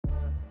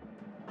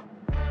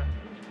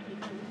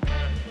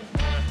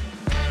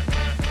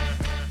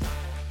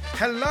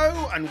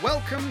Hello and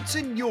welcome to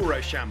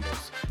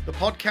Neuroshambles, the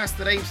podcast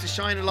that aims to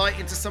shine a light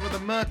into some of the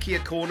murkier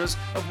corners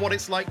of what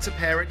it's like to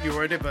parent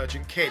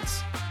neurodivergent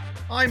kids.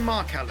 I'm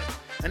Mark Allen,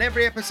 and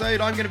every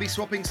episode I'm going to be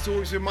swapping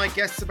stories with my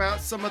guests about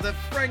some of the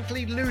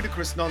frankly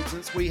ludicrous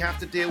nonsense we have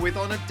to deal with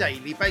on a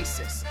daily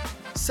basis.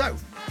 So,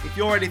 if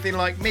you're anything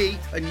like me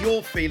and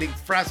you're feeling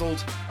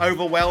frazzled,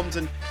 overwhelmed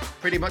and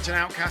pretty much an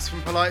outcast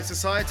from polite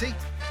society,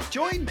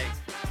 join me.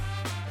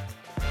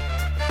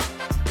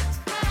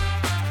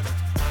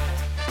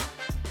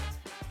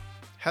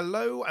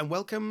 Hello and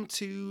welcome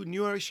to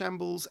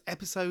Neuroshambles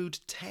episode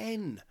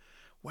 10.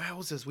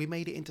 Wowzers, we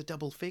made it into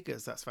double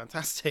figures. That's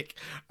fantastic.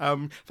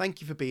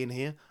 Thank you for being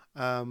here.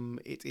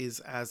 It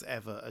is, as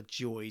ever, a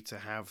joy to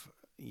have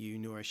you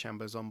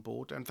Neuroshambles on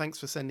board. And thanks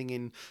for sending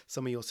in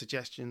some of your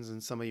suggestions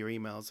and some of your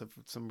emails of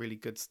some really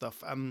good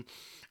stuff. I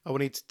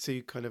wanted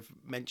to kind of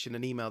mention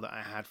an email that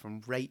I had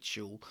from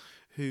Rachel,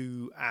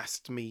 who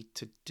asked me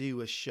to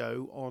do a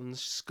show on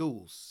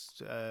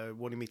schools,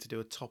 wanting me to do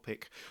a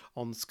topic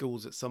on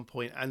schools at some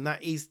point. And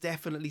that is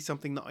definitely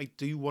something that I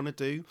do want to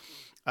do.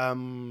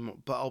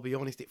 But I'll be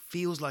honest, it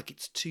feels like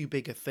it's too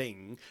big a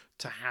thing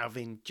to have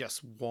in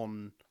just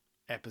one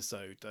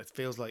episode. It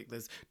feels like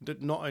there's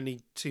not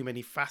only too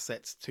many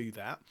facets to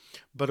that,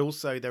 but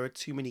also there are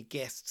too many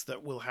guests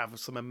that will have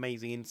some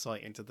amazing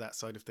insight into that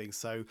side of things.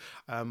 So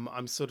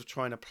I'm sort of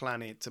trying to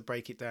plan it to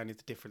break it down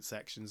into different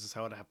sections, as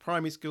how to have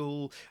primary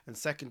school and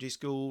secondary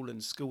school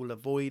and school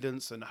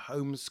avoidance and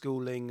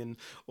homeschooling, and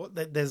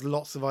there's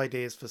lots of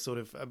ideas for sort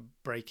of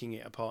breaking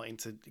it apart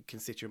into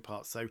constituent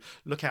parts. So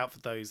look out for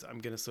those. I'm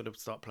going to sort of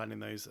start planning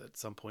those at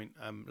some point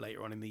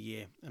later on in the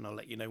year, and I'll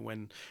let you know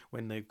when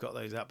they've got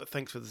those out. But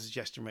thanks for the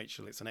suggestion,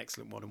 Rachel. It's an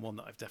excellent one and one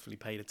that I've definitely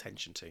paid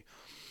attention to.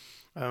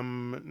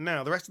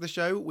 Now, the rest of the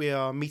show, we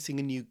are meeting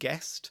a new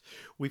guest.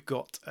 We've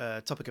got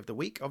a topic of the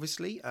week,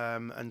 obviously,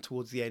 and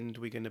towards the end,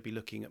 we're going to be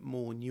looking at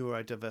more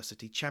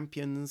neurodiversity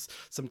champions,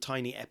 some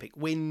tiny epic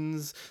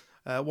wins,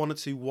 one or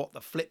two what the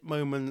flip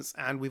moments,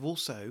 and we've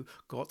also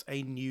got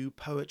a new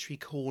poetry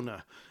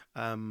corner,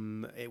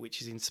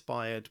 which is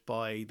inspired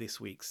by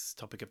this week's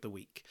topic of the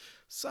week.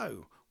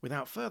 So,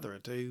 without further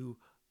ado,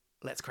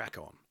 let's crack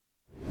on.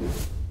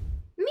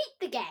 Meet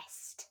the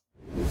guest.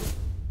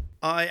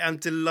 I am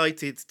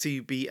delighted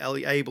to be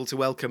able to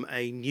welcome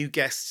a new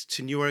guest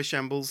to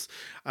Neuroshambles,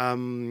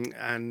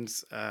 and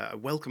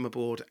welcome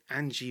aboard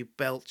Angie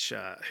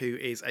Belcher, who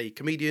is a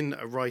comedian,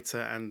 a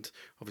writer, and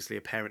obviously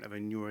a parent of a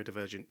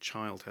neurodivergent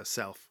child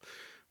herself.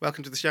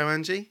 Welcome to the show,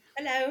 Angie.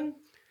 Hello.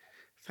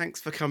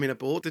 Thanks for coming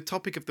aboard. The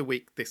topic of the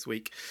week this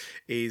week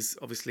is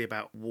obviously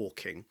about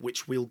walking,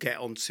 which we'll get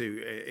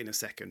onto in a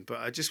second. But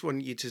I just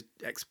want you to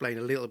explain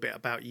a little bit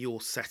about your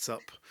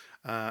setup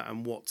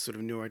and what sort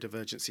of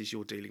neurodivergencies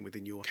you're dealing with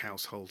in your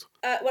household.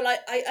 Well,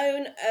 I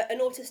own an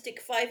autistic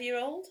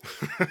 5-year-old.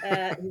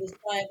 He was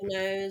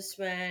diagnosed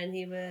when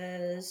he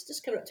was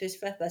just coming up to his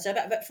first birthday, so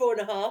about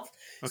 4.5.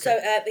 Okay. So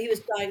he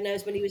was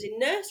diagnosed when he was in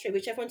nursery,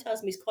 which everyone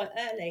tells me is quite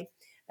early.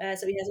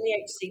 So he has an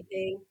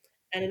EHCP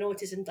and an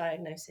autism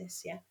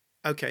diagnosis, yeah.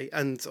 Okay,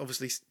 and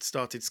obviously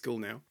started school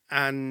now.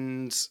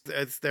 And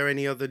is there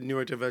any other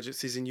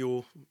neurodivergencies in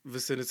your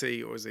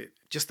vicinity, or is it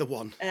just the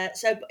one?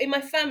 So in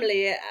my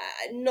family,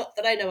 not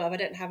that I know of, I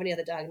don't have any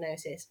other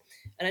diagnosis.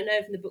 And I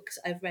know from the books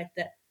I've read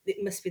that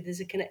it must be there's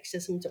a connection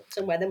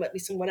somewhere. There might be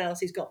someone else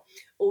who's got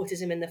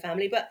autism in the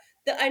family, but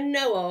that I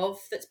know of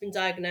that's been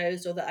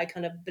diagnosed or that I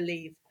kind of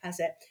believe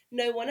has it.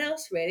 No one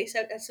else really,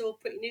 so that's all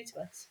pretty new to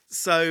us.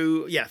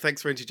 So, yeah,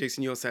 thanks for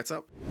introducing your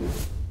setup.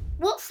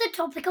 What's the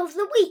topic of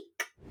the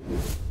week?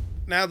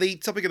 Now, the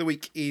topic of the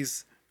week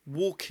is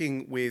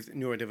walking with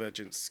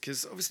neurodivergence,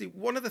 because obviously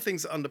one of the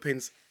things that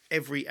underpins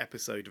every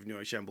episode of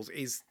Neuroshambles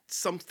is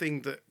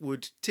something that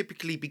would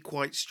typically be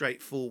quite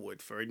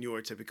straightforward for a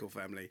neurotypical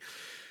family,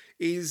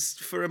 is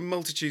for a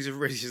multitude of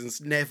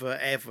reasons never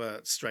ever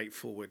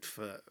straightforward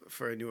for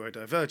a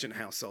neurodivergent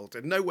household.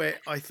 And nowhere,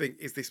 I think,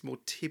 is this more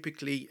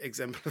typically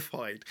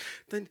exemplified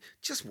than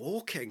just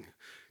walking.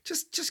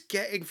 Just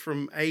getting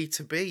from A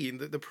to B, in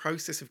the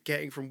process of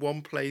getting from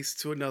one place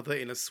to another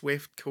in a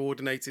swift,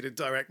 coordinated and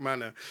direct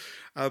manner.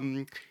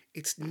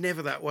 It's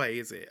never that way,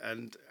 is it?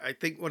 And I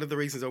think one of the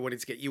reasons I wanted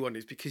to get you on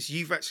is because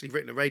you've actually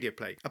written a radio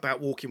play about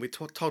walking with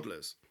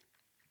toddlers.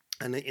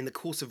 And in the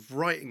course of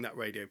writing that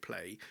radio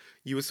play,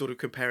 you were sort of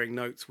comparing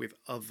notes with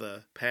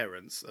other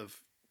parents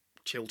of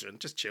children,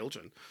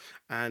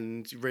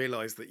 and you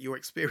realised that your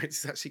experience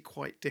is actually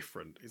quite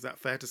different. Is that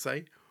fair to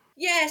say?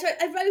 Yeah, so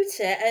I wrote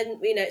it, and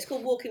it's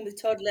called Walking with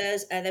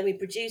Toddlers, and then we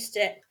produced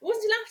it. It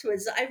wasn't until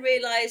afterwards that I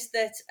realised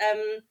that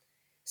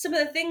some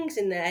of the things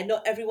in there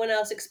not everyone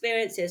else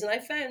experiences, and I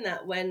found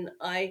that when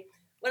I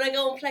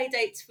go on play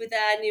dates with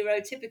our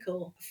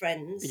neurotypical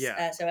friends,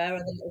 so our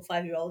other little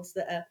 5-year-olds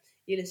that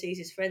Ulysses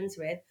is friends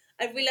with,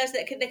 I've realised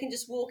that they can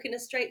just walk in a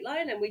straight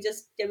line, and we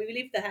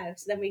leave the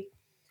house, and then we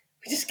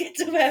just get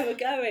to where we're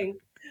going.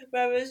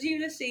 Whereas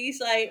Ulysses,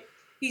 like,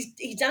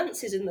 he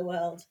dances in the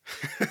world.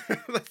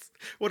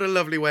 What a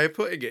lovely way of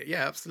putting it.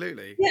 Yeah,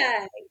 absolutely.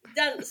 Yeah, he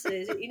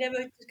dances. He never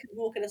just can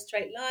walk in a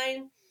straight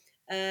line.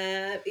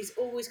 He's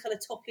always kind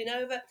of toppling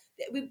over.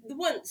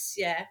 Once,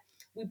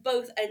 we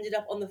both ended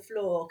up on the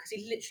floor because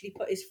he literally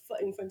put his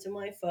foot in front of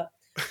my foot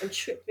and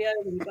tripped me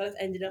over. We both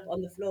ended up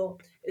on the floor.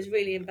 It was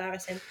really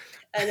embarrassing.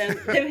 And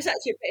there was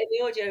actually a bit in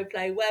the audio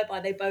play whereby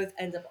they both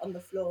end up on the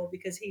floor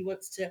because he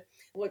wants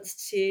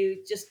to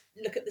just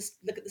look at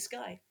the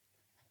sky.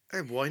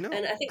 Oh, why not?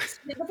 And I think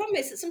the problem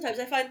is that sometimes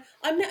I find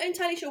I'm not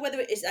entirely sure whether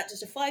it is that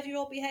just a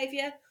 5-year-old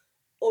behaviour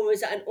or is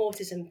that an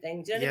autism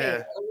thing. Do you know what I mean?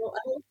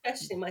 Yeah. I'm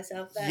questioning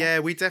myself there. Yeah,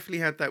 we definitely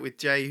had that with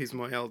Jay, who's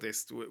my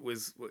eldest.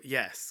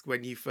 Yes,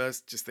 when you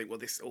first just think, well,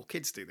 all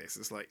kids do this.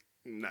 It's like,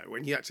 no.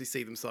 When you actually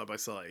see them side by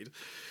side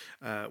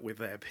with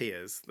their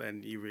peers,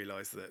 then you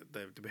realise that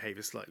the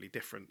behaviour is slightly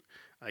different,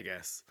 I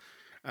guess.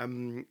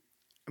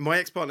 My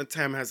ex-partner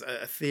Tam has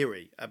a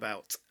theory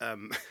about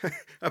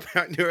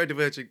about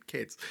neurodivergent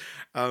kids.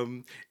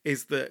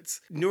 Is that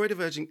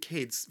neurodivergent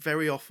kids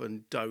very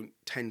often don't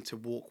tend to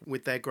walk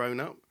with their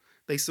grown-up.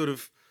 They sort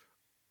of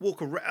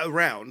walk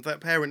around. That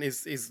parent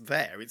is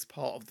there. It's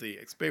part of the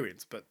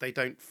experience, but they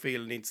don't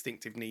feel an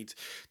instinctive need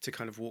to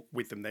kind of walk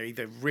with them. They're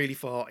either really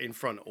far in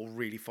front or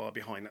really far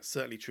behind. That's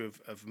certainly true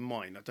of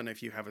mine. I don't know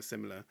if you have a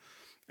similar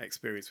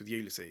experience with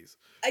Ulysses.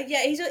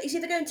 Yeah, he's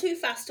either going too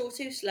fast or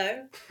too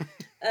slow.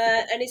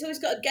 And he's always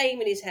got a game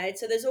in his head.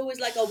 So there's always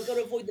like, we've got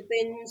to avoid the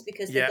bins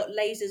because they've got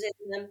lasers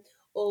in them.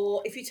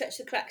 Or if you touch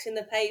the cracks in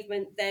the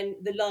pavement, then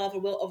the lava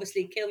will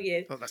obviously kill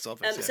you. Oh, that's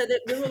obvious. So that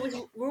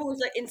we're always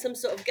like in some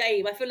sort of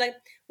game. I feel like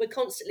we're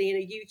constantly in a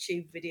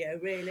YouTube video,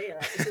 really.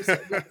 Like, it's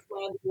sort of like a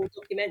war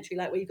documentary,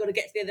 like where you've got to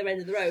get to the other end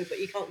of the road, but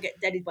you can't get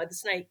deaded by the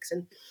snakes.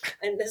 And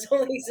there's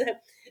all these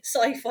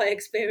sci-fi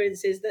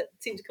experiences that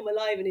seem to come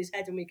alive in his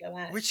head when we go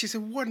out. Which is a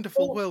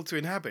wonderful world to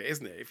inhabit,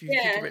 isn't it? If you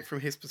think of it from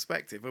his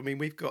perspective. I mean,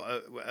 we've got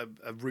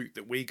a route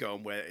that we go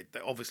on where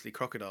obviously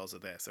crocodiles are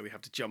there, so we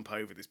have to jump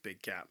over this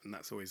big gap, and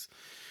that's always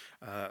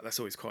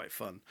quite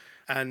fun.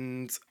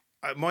 And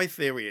my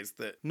theory is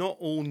that not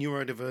all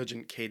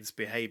neurodivergent kids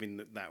behave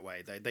in that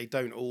way. They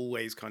don't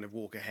always kind of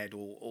walk ahead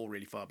or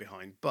really far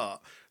behind,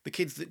 but the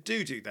kids that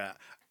do that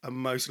are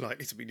most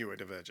likely to be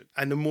neurodivergent.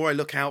 And the more I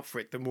look out for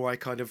it, the more I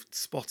kind of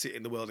spot it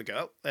in the world and go,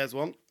 oh, there's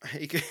one.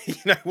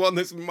 One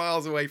that's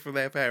miles away from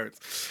their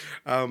parents.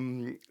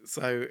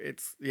 So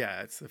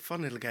it's a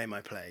fun little game I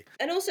play.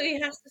 And also he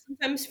has to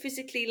sometimes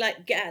physically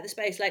like get out of the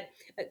space. Like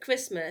at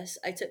Christmas,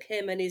 I took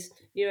him and his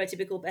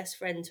neurotypical best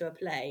friend to a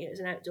play. It was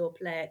an outdoor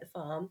play at the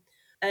farm.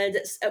 And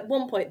at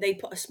one point they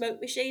put a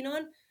smoke machine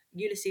on.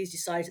 Ulysses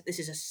decides that this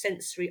is a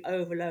sensory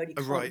overload. He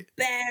can't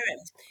bear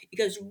it. He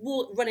goes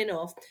running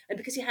off, and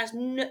because he has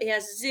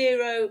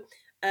zero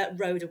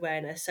road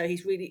awareness, so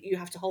you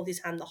have to hold his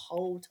hand the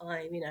whole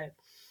time,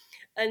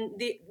 And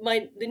the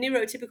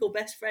neurotypical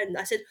best friend,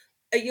 I said,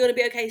 "Are you going to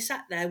be okay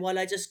sat there while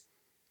I just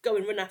go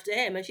and run after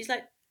him?" And she's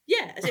like,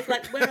 "Yeah," as if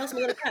like, where else am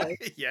I going to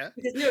go? Yeah.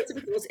 Because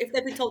neurotypicals, if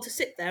they've been told to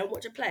sit there and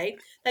watch a play,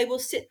 they will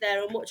sit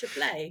there and watch a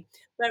play.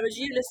 Whereas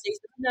Ulysses,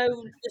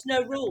 there's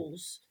no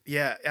rules.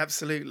 Yeah,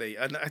 absolutely.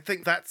 And I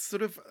think that's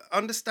sort of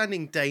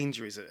understanding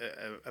danger is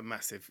a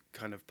massive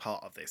kind of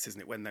part of this,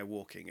 isn't it? When they're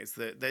walking, is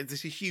that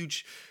there's a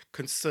huge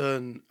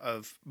concern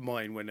of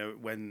mine when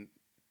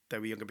they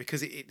were younger,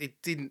 because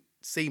it didn't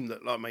seem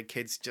that like my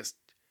kids just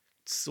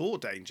saw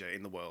danger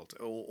in the world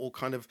or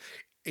kind of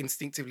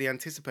instinctively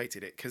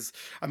anticipated it. Because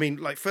I mean,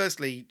 like,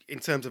 firstly, in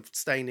terms of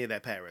staying near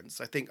their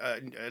parents, I think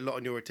a lot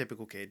of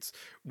neurotypical kids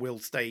will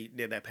stay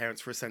near their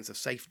parents for a sense of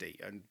safety,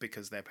 and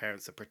because their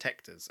parents are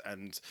protectors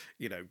and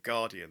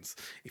guardians,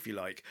 if you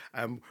like.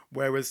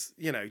 Whereas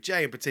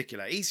Jay in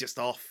particular, he's just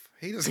off.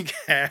 He doesn't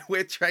care.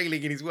 We're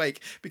trailing in his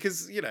wake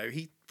because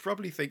he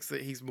probably thinks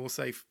that he's more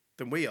safe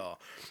than we are.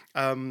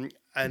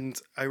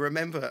 And I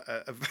remember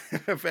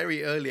a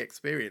very early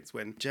experience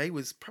when Jay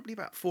was probably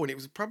about 4, and it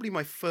was probably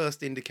my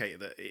first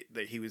indicator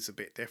that he was a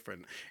bit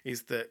different,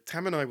 is that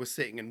Tam and I were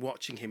sitting and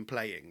watching him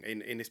playing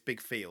in this big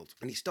field,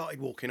 and he started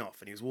walking off,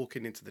 and he was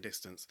walking into the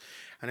distance,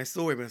 and I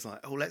saw him and I was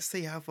like, oh, let's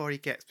see how far he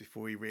gets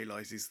before he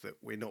realises that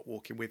we're not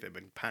walking with him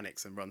and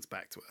panics and runs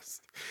back to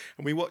us.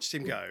 And we watched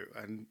him go,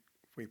 and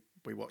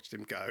we watched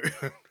him go.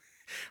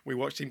 We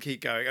watched him keep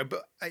going,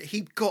 but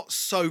he got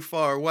so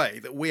far away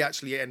that we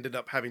actually ended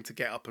up having to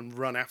get up and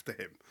run after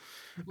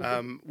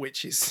him,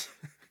 which is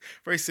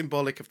very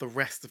symbolic of the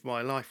rest of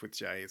my life with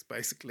Jay. It's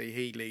basically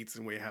he leads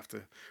and we have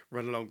to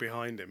run along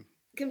behind him.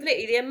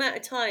 Completely. The amount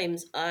of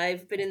times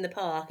I've been in the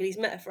park and he's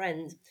met a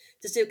friend,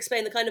 just to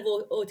explain the kind of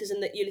autism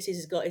that Ulysses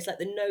has got. It's like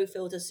the no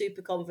filter,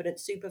 super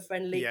confident, super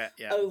friendly,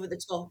 over the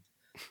top,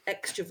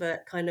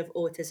 extrovert kind of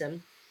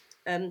autism.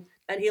 And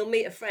he'll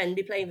meet a friend,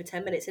 be playing for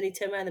 10 minutes, and he'd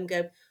turn around and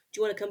go, do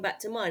you want to come back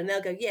to mine? And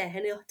they'll go, yeah.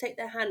 And he'll take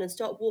their hand and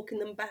start walking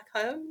them back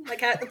home,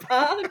 like out the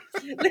park.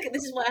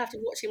 This is why I have to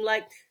watch him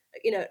like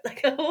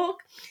a hawk.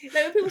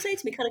 When people say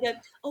to me, kind of go,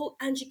 oh,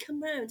 Angie,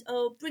 come round.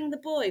 Oh, bring the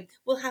boy.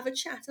 We'll have a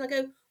chat. And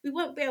I go, we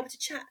won't be able to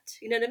chat.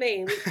 You know what I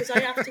mean? Because I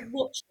have to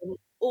watch them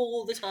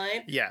all the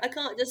time. Yeah. I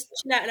can't just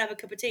chill out and have a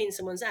cup of tea in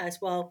someone's house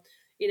while,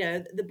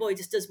 the boy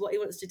just does what he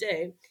wants to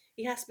do.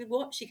 He has to be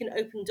watched. He can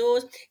open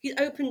doors. He's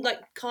opened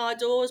like car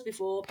doors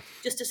before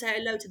just to say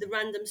hello to the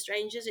random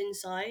strangers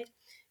inside.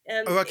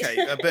 Oh, okay.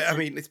 But I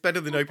mean, it's better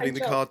than opening part-time the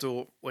job. car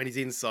door when he's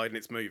inside and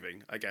it's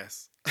moving, I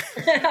guess. I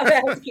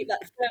have to keep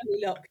that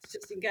firmly locked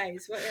just in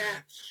case. But yeah,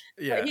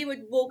 but Yeah. he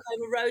would walk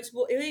over roads.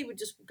 He would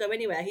just go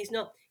anywhere. He's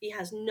not. He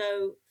has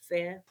no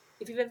fear.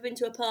 If you've ever been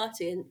to a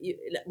party and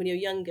like, when you're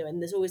younger,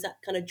 and there's always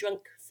that kind of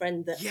drunk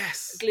friend that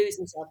Yes. glues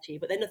themselves to you,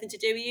 but they're nothing to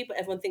do with you, but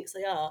everyone thinks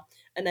they are,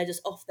 and they're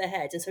just off their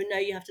head. And so now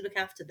you have to look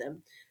after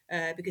them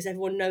because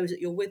everyone knows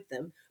that you're with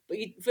them. But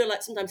you feel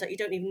like sometimes like you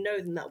don't even know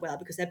them that well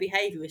because their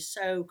behaviour is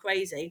so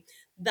crazy.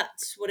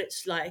 That's what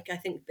it's like. I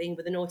think being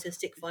with an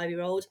autistic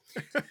 5-year-old.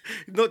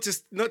 Not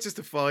just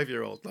a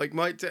 5-year-old. Like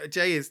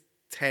Jay is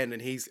 10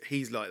 and he's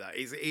like that.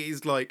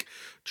 He's like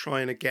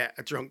trying to get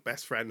a drunk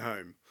best friend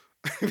home.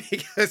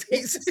 Because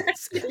he's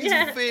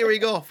Yeah.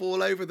 veering off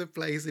all over the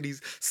place and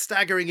he's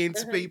staggering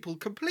into Uh-huh. people,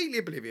 completely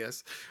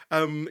oblivious.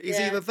 Is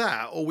Yeah. either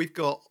that or we've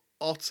got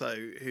Otto,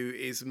 who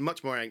is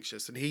much more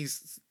anxious, and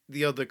he's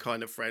the other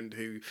kind of friend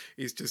who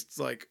is just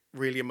like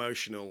really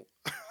emotional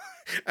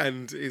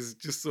and is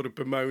just sort of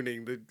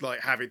bemoaning the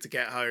like having to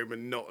get home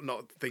and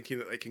not thinking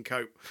that they can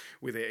cope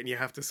with it, and you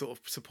have to sort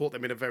of support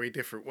them in a very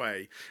different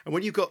way. And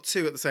when you've got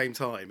two at the same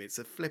time, it's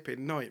a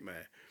flipping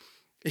nightmare.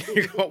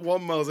 You've got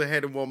 1 miles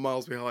ahead and 1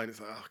 miles behind.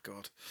 It's like, oh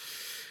god.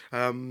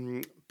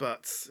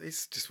 But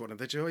it's just one of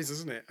the joys,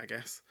 isn't it? I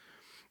guess.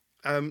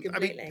 I mean,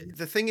 Completely.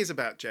 the thing is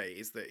about Jay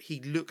is that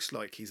he looks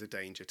like he's a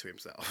danger to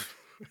himself,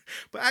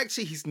 but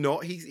actually he's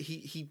not.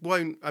 He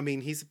won't. I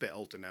mean, he's a bit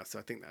older now, so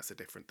I think that's a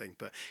different thing.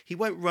 But he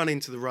won't run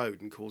into the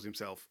road and cause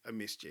himself a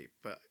mischief.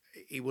 But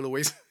he will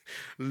always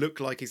look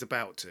like he's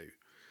about to.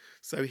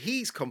 So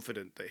he's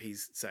confident that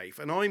he's safe,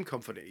 and I'm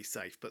confident he's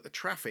safe, but the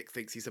traffic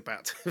thinks he's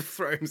about to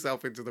throw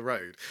himself into the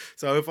road.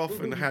 So I've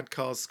often had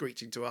cars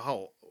screeching to a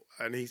halt,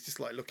 and he's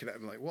just like looking at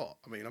them like, what?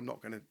 I mean, I'm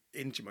not going to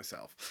injure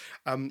myself.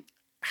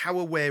 How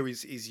aware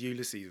is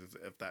Ulysses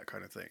of that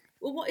kind of thing?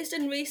 Well, what he's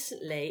done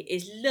recently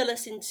is lull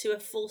us into a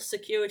false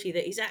security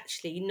that he's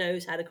actually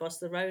knows how to cross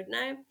the road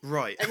now.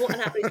 Right. And what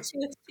will happen is two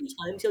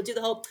times he'll do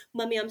the whole,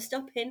 "Mummy, I'm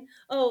stopping.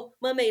 Oh,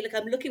 Mummy, look,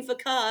 I'm looking for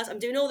cars. I'm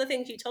doing all the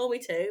things you told me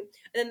to." And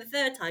then the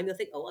third time you'll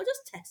think, "Oh, I'll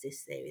just test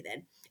this theory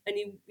then." And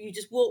you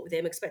just walk with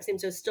him, expecting him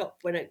to stop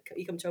when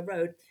you come to a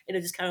road, and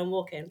he'll just carry on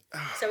walking.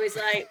 So it's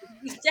like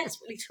he's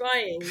desperately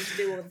trying to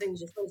do all the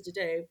things you're supposed to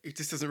do. He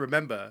just doesn't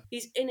remember.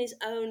 He's in his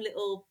own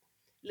little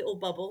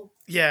bubble.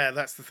 Yeah,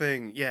 that's the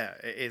thing. Yeah,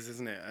 it is,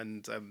 isn't it?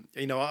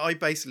 And I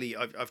basically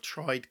I've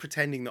tried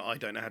pretending that I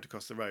don't know how to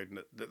cross the road, and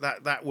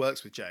that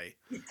works with Jay.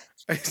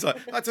 It's like,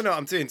 I don't know what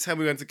I'm doing. Tell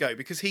me when to go,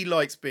 because he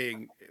likes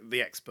being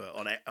the expert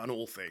on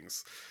all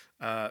things.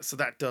 So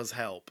that does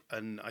help,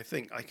 and I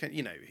think I can.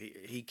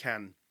 He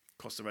can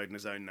cross the road on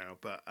his own now,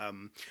 but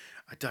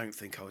I don't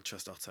think I would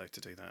trust Otto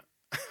to do that.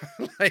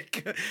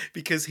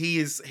 Because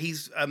he's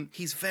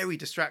very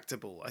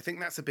distractible. I think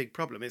that's a big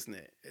problem, isn't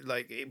it?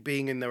 Like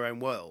being in their own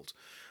world,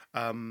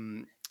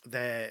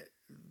 they're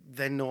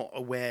not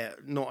aware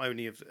not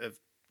only of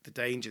the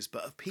dangers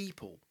but of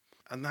people,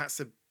 and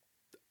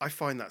I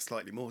find that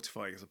slightly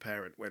mortifying as a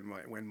parent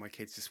when my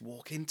kids just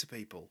walk into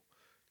people.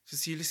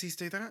 Does Ulysses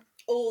do that?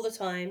 All the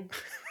time.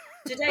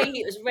 Today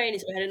it was raining,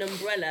 so we had an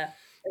umbrella.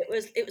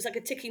 It was like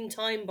a ticking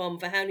time bomb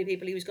for how many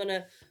people he was going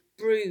to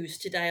bruise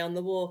today on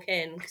the walk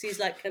in, because he's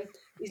like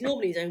he's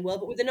normally in his own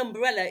world, but with an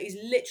umbrella he's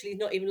literally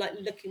not even like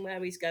looking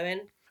where he's going.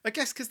 I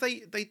guess because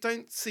they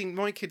don't seem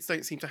my kids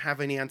don't seem to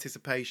have any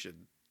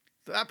anticipation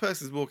that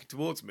person's walking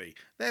towards me.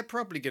 They're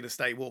probably going to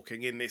stay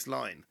walking in this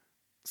line.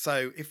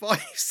 So if I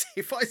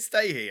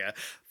stay here,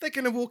 they're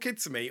going to walk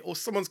into me, or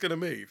someone's going to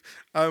move.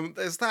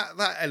 There's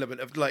that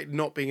element of like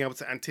not being able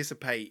to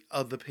anticipate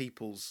other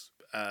people's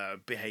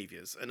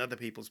behaviors and other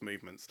people's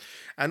movements,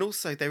 and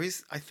also there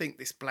is, I think,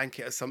 this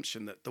blanket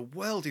assumption that the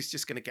world is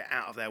just going to get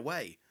out of their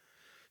way.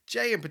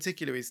 Jay in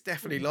particular is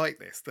definitely like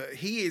this. That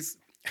he is.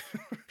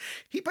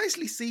 He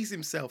basically sees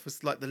himself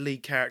as like the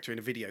lead character in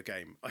a video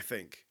game, I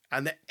think,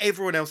 and that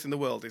everyone else in the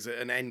world is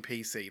an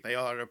NPC. They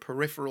are a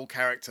peripheral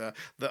character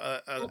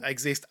that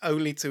exist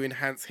only to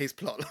enhance his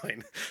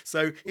plotline.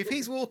 So if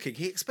he's walking,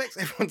 he expects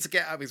everyone to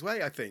get out of his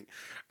way, I think.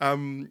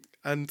 And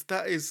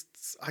that is,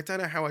 I don't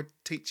know how I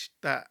teach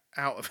that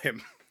out of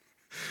him.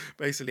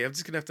 Basically, I'm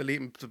just going to have to leave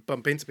him to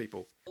bump into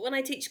people. When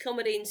I teach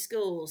comedy in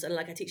schools, and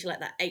like I teach like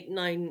that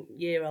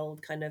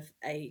 8-9-year-old kind of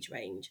age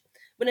range,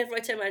 whenever I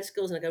turn around to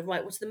schools and I go,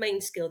 right, what's the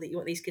main skill that you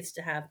want these kids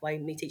to have by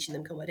me teaching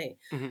them comedy?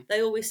 Mm-hmm.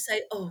 They always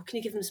say, oh, can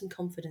you give them some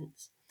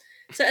confidence?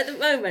 So at the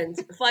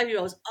moment,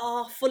 5-year-olds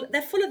are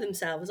they're full of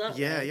themselves, aren't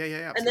Yeah, they?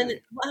 absolutely. And then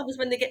what happens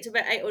when they get to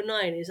about 8 or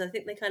 9 is I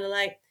think they kind of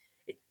like,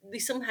 we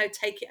somehow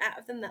take it out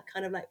of them, that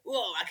kind of like,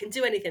 whoa, I can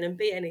do anything and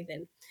be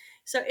anything.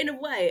 So in a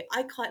way,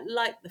 I quite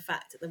like the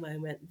fact at the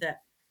moment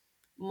that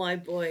my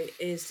boy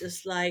is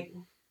just like,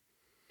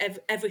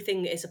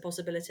 everything is a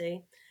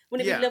possibility.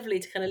 Wouldn't it be lovely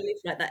to kind of live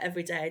like that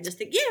every day and just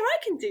think, yeah, I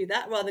can do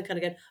that, rather than kind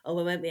of going, oh,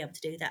 I won't be able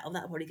to do that, or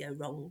that'll probably go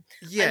wrong.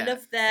 Yeah. I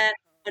love their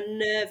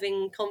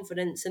unnerving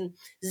confidence and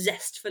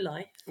zest for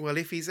life. Well,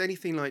 if he's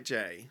anything like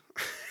Jay,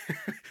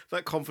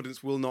 that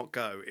confidence will not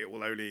go. It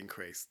will only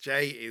increase.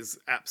 Jay is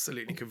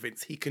absolutely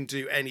convinced he can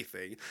do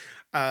anything.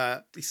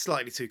 He's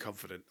slightly too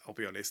confident, I'll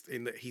be honest,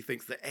 in that he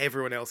thinks that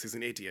everyone else is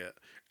an idiot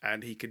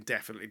and he can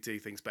definitely do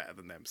things better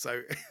than them.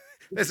 So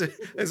there's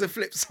a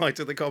flip side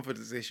to the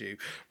confidence issue.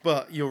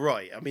 But you're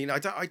right. I mean, I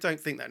don't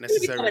think that He'll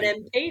become an necessarily.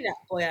 MP, that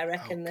boy, I Oh,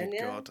 reckon. Then, good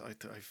yeah. God,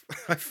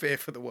 I fear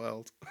for the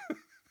world.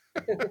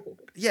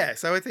 Yeah,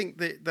 so I think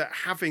that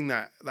having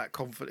that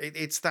confidence,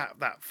 it's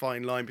that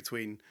fine line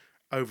between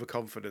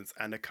overconfidence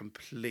and a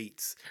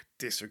complete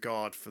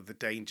disregard for the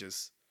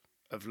dangers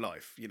of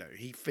life. You know,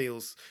 he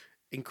feels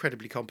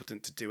incredibly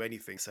competent to do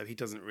anything, so he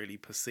doesn't really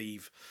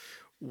perceive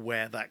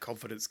where that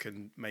confidence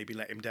can maybe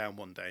let him down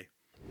one day.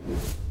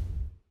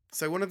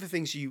 So one of the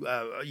things you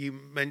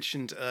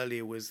mentioned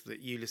earlier was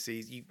that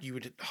Ulysses, you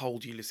would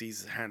hold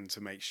Ulysses' hand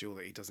to make sure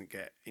that he doesn't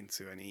get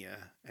into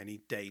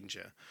any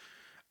danger.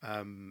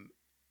 Um,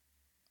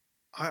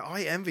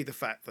 I envy the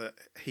fact that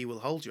he will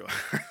hold your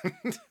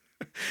hand.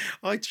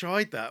 I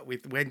tried that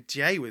with when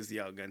Jay was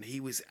young, and he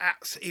was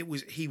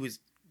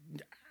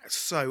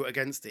so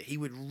against it. He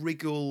would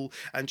wriggle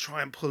and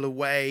try and pull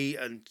away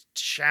and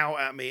shout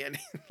at me, and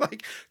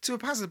like, to a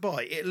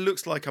passerby, it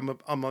looks like I'm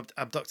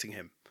abducting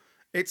him.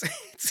 It's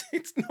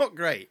not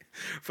great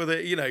for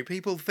the, you know,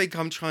 people think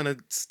I'm trying to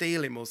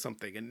steal him or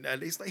something, and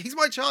it's like, he's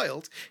my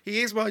child. He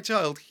is my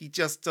child. He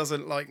just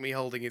doesn't like me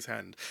holding his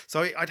hand.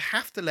 So I'd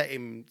have to let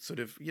him sort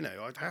of, you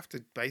know, I'd have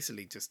to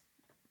basically just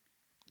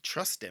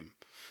trust him,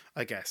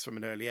 I guess, from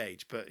an early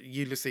age. But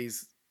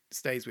Ulysses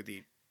stays with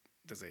you,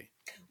 does he?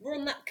 We're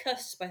on that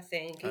cusp, I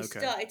think. He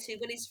Okay. started to,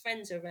 when his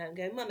friends are around,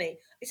 go, Mummy,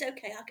 it's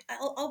okay.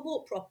 I'll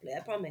walk properly,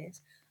 I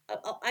promise.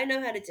 I know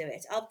how to do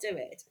it. I'll do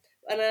it.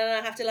 And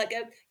then I have to like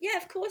go, yeah,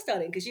 of course,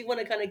 darling, because you want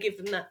to kind of give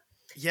them that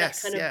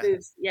Yes, kind of yeah.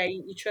 boost. Yeah,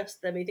 you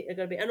trust them. You think they're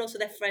going to be, and also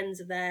their friends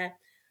are there.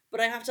 But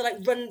I have to like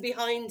run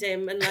behind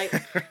him and like,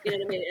 you know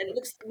what I mean? And it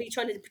looks me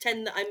trying to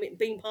pretend that I'm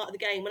being part of the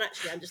game when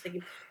actually I'm just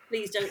thinking,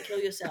 please don't kill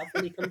yourself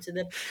when you come to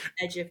the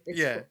edge of this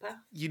Yeah, footpath.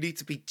 you need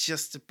to be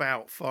just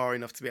about far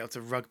enough to be able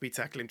to rugby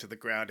tackle him to the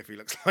ground if he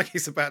looks like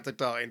he's about to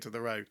dart into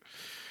the road.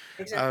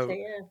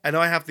 Exactly, yeah. And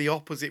I have the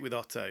opposite with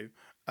Otto,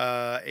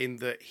 in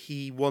that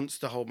he wants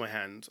to hold my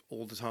hand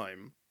all the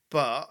time,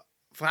 but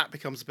that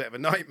becomes a bit of a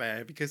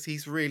nightmare because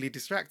he's really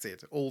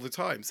distracted all the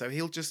time. So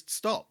he'll just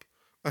stop.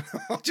 And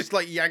I'll just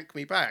like yank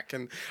me back,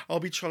 and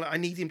I'll be trying. I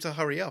need him to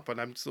hurry up, and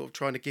I'm sort of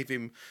trying to give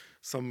him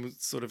some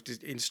sort of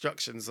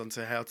instructions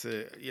onto how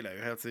to, you know,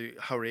 how to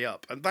hurry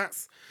up. And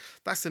that's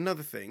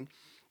another thing.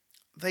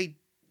 They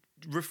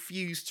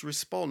refuse to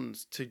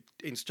respond to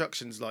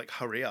instructions like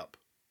hurry up.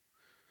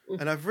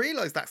 And I've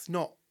realized that's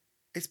not,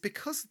 it's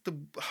because the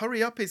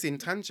hurry up is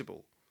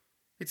intangible.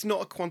 It's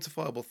not a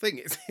quantifiable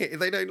thing.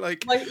 They don't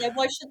like. Why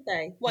should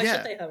they? Why should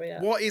Yeah. they hurry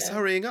up? What is Yeah.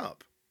 hurrying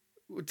up?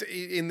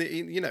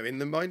 You know, in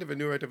the mind of a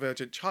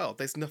neurodivergent child,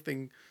 there's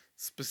nothing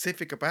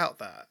specific about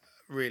that,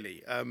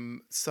 really.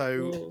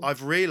 So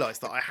I've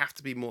realized that I have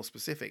to be more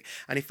specific.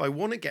 And if I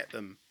want to get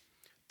them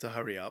to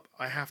hurry up,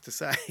 I have to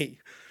say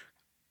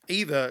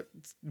either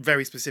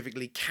very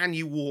specifically, can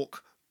you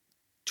walk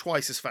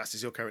twice as fast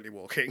as you're currently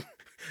walking?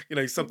 You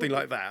know, something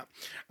like that.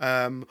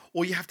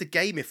 Or you have to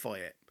gamify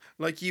it.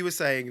 Like you were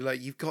saying, like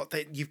you've got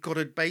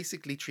to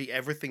basically treat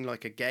everything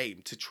like a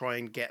game to try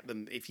and get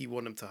them, if you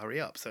want them to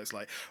hurry up. So it's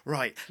like,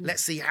 right,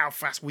 let's see how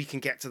fast we can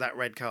get to that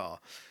red car.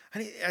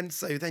 And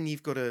so then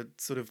you've got to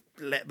sort of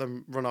let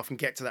them run off and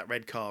get to that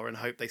red car and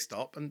hope they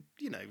stop. And,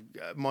 you know,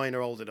 mine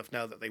are old enough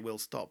now that they will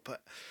stop.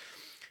 But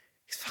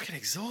it's fucking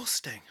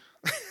exhausting.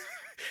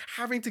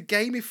 Having to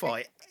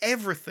gamify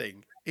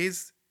everything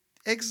is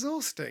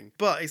exhausting,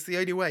 but it's the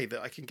only way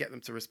that I can get them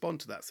to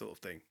respond to that sort of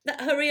thing.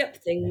 That hurry up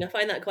thing, I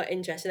find that quite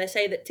interesting. They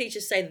say that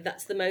teachers say that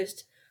that's the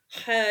most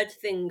heard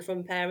thing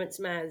from parents'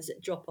 mouths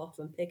at drop off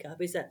and pick up,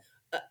 is that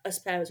us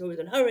parents are always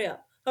going, hurry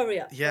up,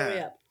 hurry up, hurry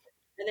Yeah. up.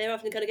 And they're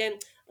often kind of going,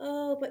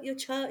 oh, but your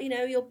child, you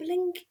know, you'll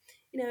blink,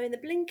 you know, in the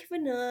blink of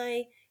an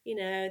eye, you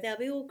know, they'll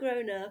be all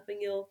grown up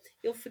and you'll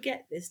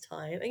forget this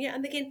time. And yeah,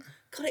 I'm thinking,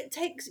 God, it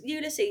takes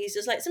Ulysses,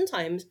 just like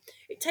sometimes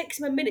it takes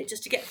him a minute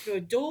just to get through a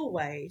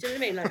doorway. Do you know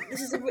what I mean? Like, this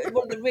is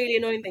one of the really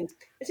annoying things.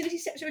 As soon as he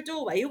steps through a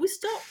doorway, he always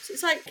stops.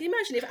 It's like, can you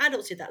imagine if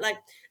adults did that? Like,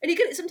 and you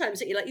get it sometimes,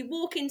 don't you? Like, you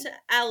walk into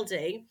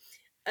Aldi,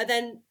 and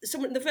then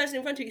the person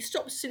in front of you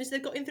stops as soon as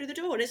they've got in through the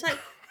door, and it's like,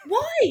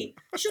 why?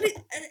 Surely,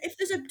 if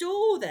there's a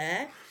door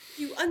there,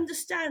 you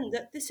understand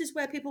that this is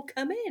where people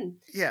come in.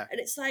 Yeah. And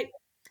it's like,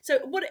 so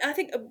what I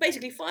think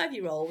basically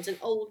 5-year-olds and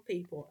old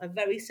people are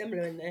very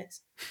similar in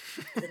this.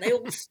 They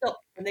all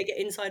stop when they get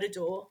inside a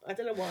door. I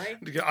don't know why.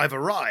 I've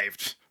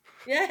arrived.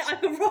 Yeah,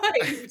 I've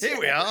arrived. Here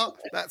we are.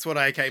 That's what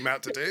I came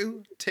out to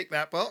do. Tick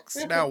that box.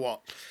 Now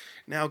what?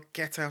 Now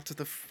get out of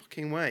the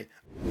fucking way.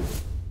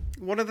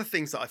 One of the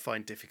things that I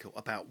find difficult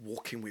about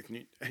walking with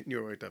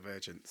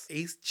neurodivergence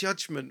is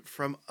judgment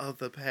from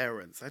other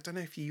parents. I don't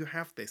know if you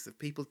have this, of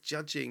people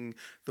judging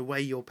the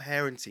way you're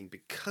parenting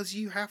because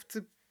you have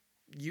to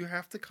you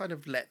have to kind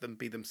of let them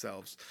be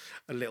themselves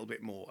a little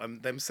bit more.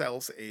 And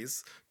themselves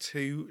is,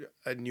 to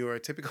a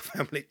neurotypical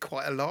family,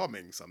 quite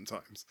alarming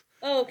sometimes.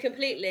 Oh,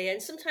 completely.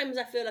 And sometimes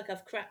I feel like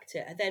I've cracked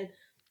it, and then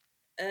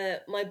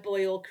my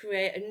boy will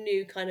create a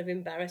new kind of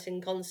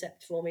embarrassing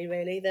concept for me,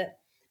 really, that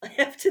I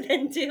have to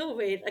then deal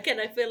with. Again,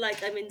 I feel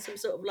like I'm in some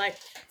sort of like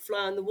fly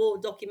on the wall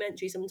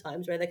documentary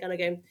sometimes, where they're kind of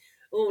going,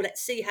 "Oh,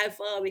 let's see how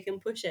far we can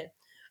push it."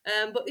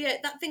 But yeah,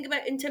 that thing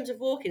about in terms of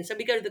walking. So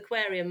we go to the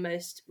aquarium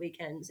most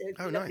weekends. A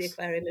Oh, lovely nice.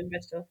 aquarium in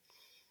Bristol.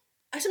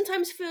 I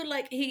sometimes feel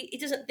like he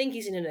doesn't think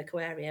he's in an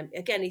aquarium.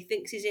 Again, he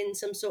thinks he's in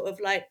some sort of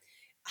like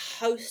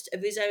host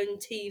of his own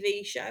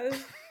TV show.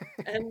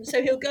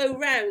 So he'll go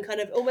around kind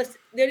of almost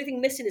the only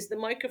thing missing is the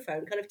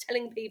microphone, kind of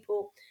telling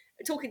people,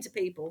 talking to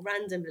people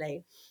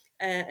randomly,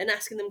 and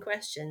asking them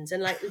questions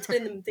and like and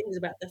telling them things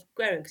about the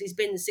aquarium because he's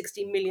been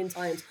 16 million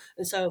times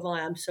and so have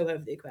I. I'm so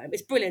over the aquarium.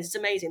 It's brilliant. It's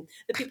amazing.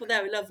 The people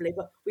there are lovely,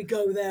 but we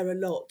go there a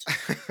lot,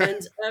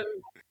 and um,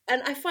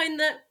 and I find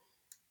that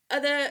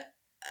other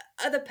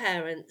other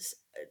parents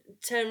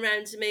turn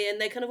around to me and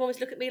they kind of always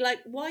look at me like,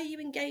 "Why are you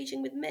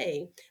engaging with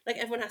me?" Like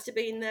everyone has to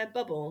be in their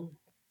bubble.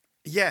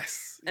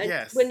 Yes, And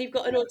when yes. you've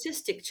got an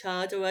autistic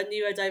child or a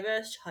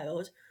neurodiverse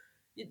child,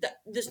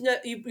 there's no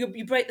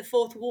you break the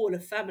fourth wall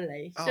of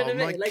family. Do you Oh, know what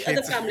I my mean? Like other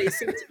kids. families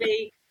seem to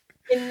be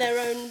in their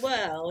own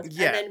world, and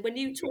Yeah. then when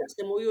you talk to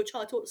them or your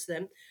child talks to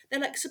them, they're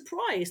like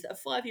surprised that a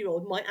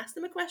 5-year-old might ask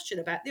them a question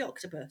about the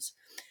octopus,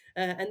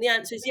 and the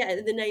answer is yeah,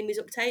 the name is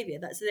Octavia.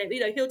 That's the name. You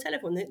know, he'll tell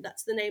everyone that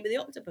that's the name of the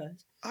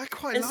octopus. I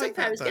quite And some like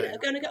that, parents get it, though. are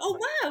going to go, "Oh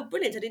wow,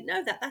 brilliant! I didn't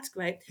know that. That's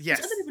great." Whereas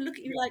other Yes. people look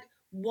at you like,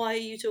 "Why are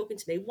you talking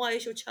to me? Why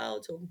is your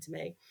child talking to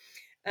me?"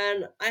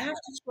 And I have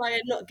to try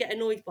and not get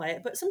annoyed by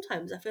it, but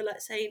sometimes I feel like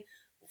saying,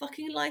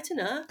 "Fucking lighten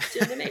up." Do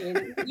you know what I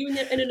mean? You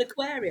in an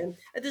aquarium,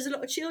 and there's a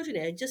lot of children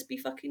here. Just be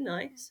fucking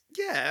nice.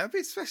 Yeah,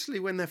 but especially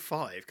when they're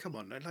 5. Come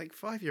on, like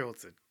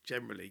 5-year-olds are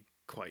generally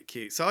quite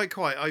cute. So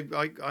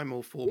I'm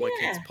all for my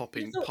kids Yeah, you'd have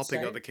popping thought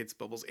so. other kids'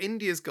 bubbles.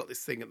 India's got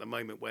this thing at the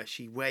moment where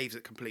she waves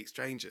at complete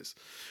strangers,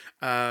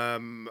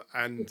 and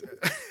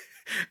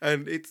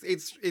and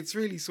it's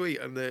really sweet,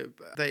 and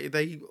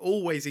they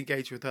always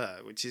engage with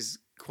her, which is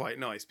quite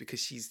nice because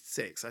she's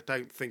 6. I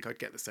don't think I'd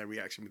get the same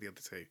reaction with the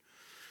other two,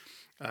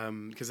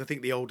 because I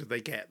think the older they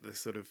get, the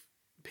sort of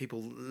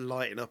people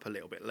lighten up a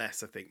little bit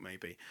less. I think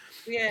maybe.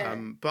 Yeah.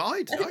 But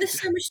I think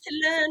there's so much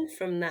to learn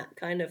from that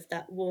kind of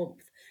that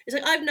warmth. It's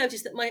like I've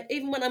noticed that my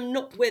even when I'm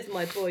not with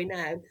my boy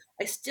now,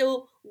 I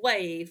still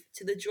wave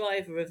to the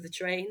driver of the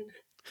train.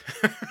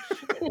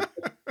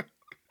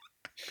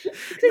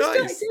 Because I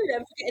started Nice. doing it,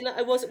 I'm forgetting that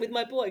I wasn't with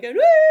my boy, going,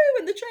 woo,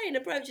 when the train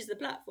approaches the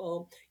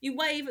platform, you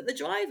wave at the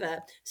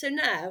driver. So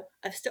now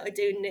I've started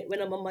doing it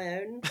when I'm on my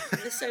own.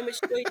 There's so much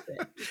joy to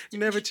it. You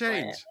Never should try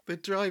it. change. The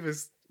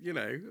drivers,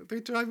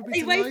 the driver would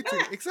be They wave delighted.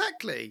 back.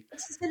 Exactly.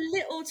 It's just a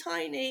little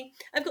tiny.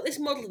 I've got this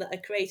model that I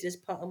created as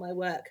part of my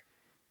work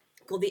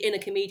called the inner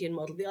comedian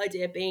model. The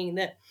idea being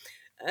that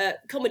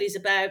comedy is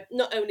about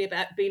not only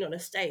about being on a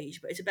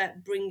stage, but it's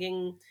about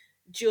bringing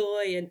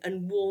joy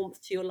and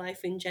warmth to your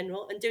life in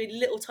general and doing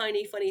little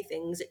tiny funny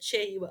things that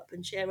cheer you up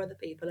and cheer other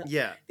people up.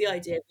 Yeah. The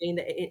idea being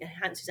that it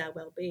enhances our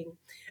well-being.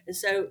 And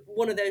so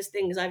one of those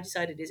things I've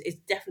decided is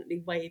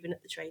definitely waving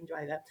at the train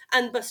driver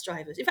and bus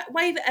drivers. In fact,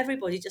 wave at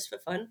everybody just for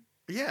fun.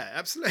 Yeah,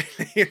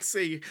 absolutely. And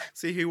see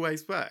who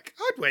waves back.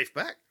 I'd wave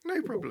back,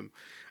 no problem.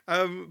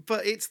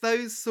 But it's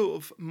those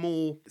sort of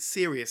more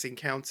serious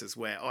encounters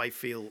where I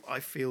feel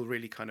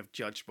really kind of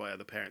judged by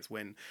other parents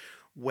when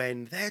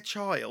their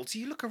child.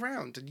 You look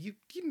around and you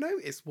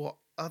notice what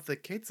other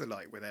kids are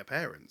like with their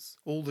parents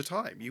all the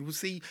time. You will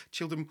see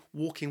children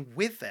walking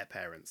with their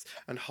parents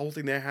and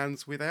holding their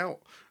hands without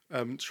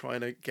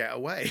trying to get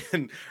away,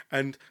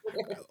 and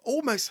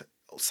almost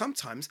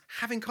sometimes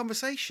having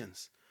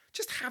conversations,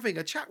 just having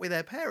a chat with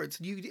their parents.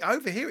 And you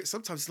overhear it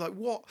sometimes. It's like,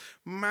 what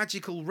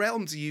magical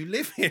realm do you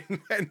live in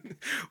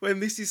when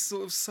this is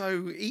sort of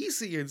so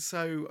easy and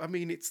so, I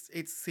mean,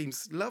 it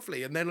seems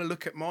lovely. And then I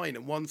look at mine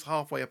and one's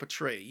halfway up a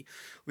tree,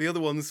 the other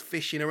one's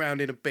fishing around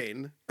in a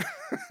bin,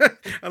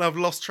 and I've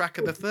lost track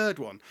of the third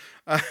one.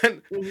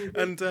 And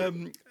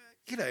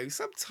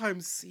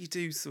sometimes you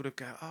do sort of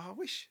go, oh, I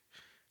wish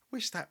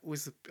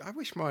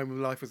my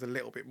life was a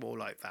little bit more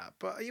like that.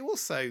 But you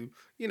also,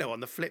 on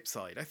the flip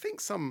side, I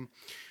think some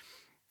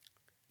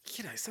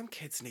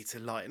kids need to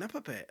lighten up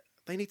a bit.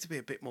 They need to be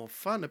a bit more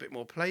fun, a bit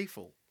more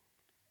playful.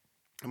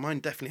 And mine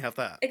definitely have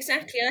that.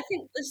 Exactly. I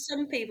think there's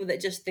some people that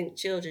just think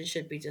children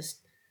should be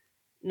just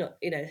not,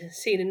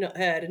 seen and not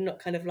heard and not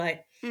kind of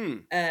like, Hmm.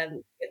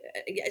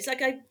 it's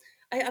like I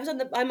was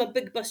I'm a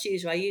big bus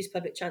user. I use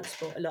public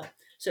transport a lot.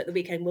 So at the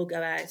weekend we'll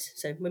go out.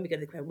 So when we go to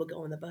the ground, we'll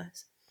go on the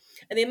bus.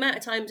 And the amount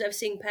of times I've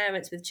seen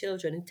parents with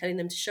children and telling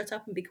them to shut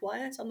up and be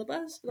quiet on the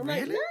bus. And I'm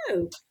like, Really?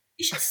 no,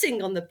 you should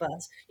sing on the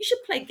bus. You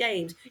should play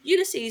games.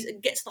 Ulysses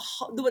gets the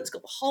one that's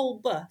got the whole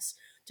bus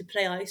to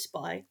play I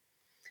Spy.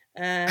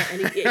 And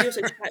he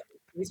also tracks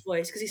his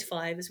voice because he's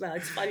 5 as well.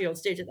 It's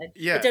 5-year-olds do, don't they?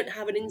 They Yeah. don't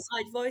have an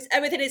inside voice.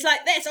 Everything is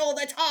like this all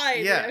the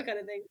time, Yeah. kind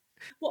of thing.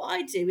 What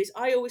I do is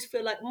I always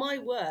feel like my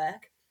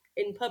work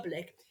in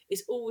public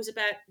it's always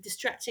about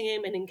distracting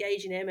him and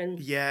engaging him and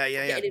Yeah,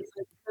 yeah, yeah. getting him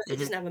so he Hmm.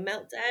 doesn't have a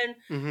meltdown,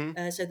 Hmm.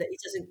 so that he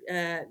doesn't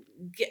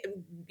get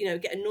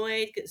get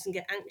annoyed, doesn't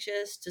get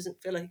anxious,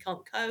 doesn't feel like he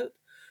can't cope.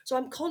 So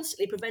I'm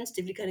constantly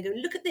preventatively kind of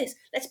going, look at this,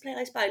 let's play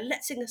I Spy,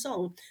 let's sing a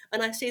song,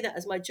 and I see that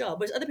as my job.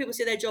 Whereas other people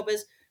see their job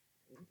as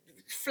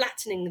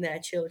flattening their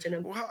children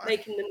and Well,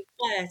 making them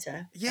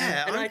quieter.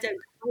 yeah, And I don't.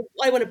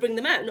 I want to bring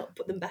them out, not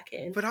put them back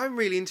in. but I'm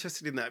really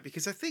interested in that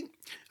because I think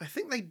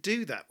they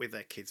do that with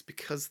their kids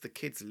because the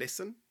kids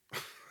listen.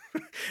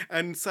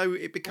 And so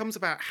it becomes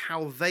about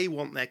how they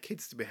want their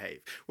kids to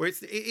behave. Where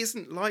it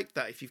isn't like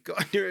that if you've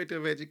got a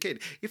neurodivergent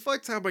kid. If I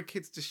tell my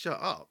kids to shut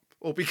up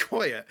or be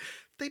quiet,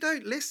 they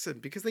don't listen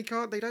because they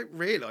don't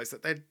realise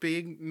that they're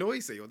being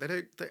noisy, or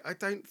I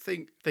don't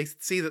think they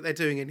see that they're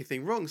doing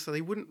anything wrong, so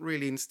they wouldn't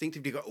really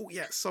instinctively go, oh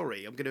yeah,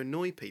 sorry, I'm going to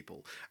annoy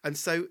people. And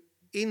so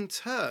in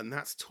turn,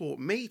 that's taught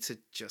me to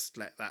just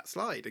let that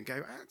slide and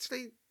go,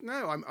 actually,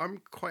 no,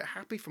 I'm quite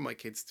happy for my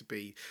kids to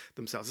be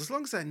themselves, as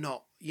long as they're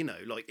not,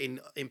 like in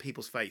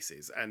people's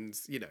faces. And,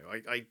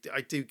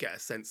 I do get a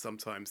sense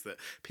sometimes that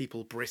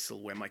people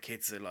bristle when my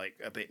kids are like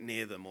a bit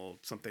near them or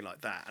something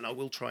like that. And I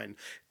will try and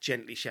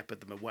gently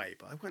shepherd them away,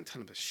 but I won't tell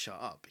them to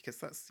shut up because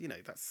that's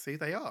who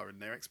they are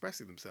and they're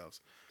expressing themselves.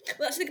 Well,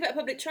 that's the thing about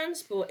public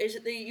transport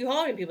is that you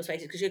are in people's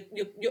faces because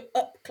you're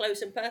up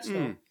close and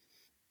personal.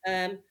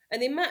 And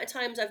the amount of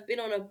times I've been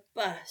on a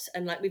bus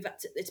and like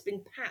it's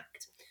been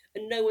packed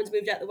and no one's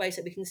moved out the way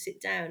so we can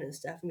sit down and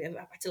stuff, and I've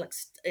had to like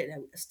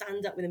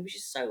stand up with them, which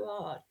is so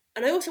hard.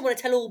 And I also want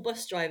to tell all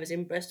bus drivers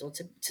in Bristol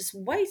to just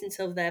wait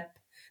until their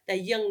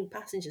young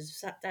passengers have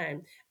sat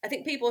down. I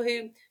think people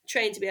who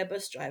train to be a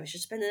bus driver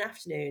should spend an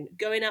afternoon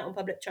going out on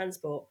public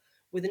transport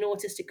with an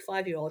autistic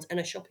 5-year-old and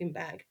a shopping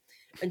bag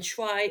and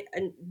try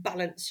and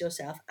balance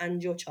yourself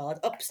and your child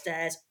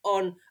upstairs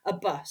on a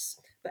bus.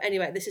 But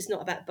anyway, this is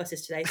not about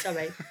buses today.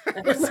 Sorry.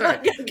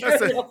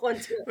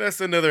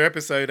 That's another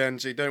episode,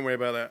 Angie. Don't worry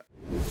about that.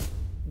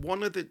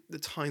 One of the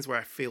times where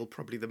I feel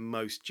probably the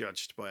most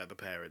judged by other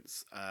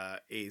parents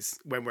is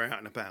when we're out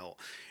and about,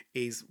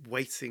 is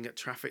waiting at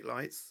traffic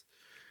lights.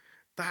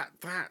 That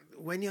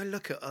when you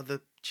look at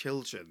other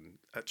children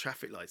at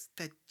traffic lights,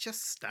 they're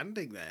just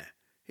standing there.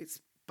 It's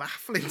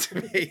baffling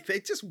to me. They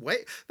just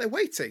wait. They're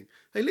waiting.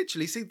 They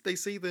literally see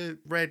the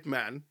red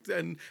man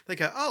and they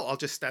go, oh, I'll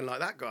just stand like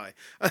that guy.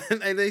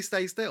 And they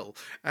stay still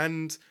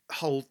and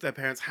hold their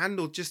parents'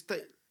 hand, or just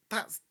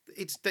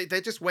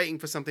they're just waiting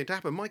for something to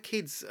happen. My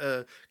kids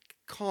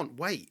can't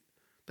wait.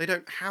 They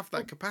don't have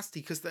that capacity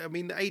because the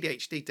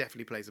ADHD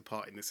definitely plays a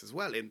part in this as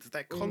well. And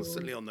they're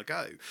constantly on the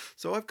go.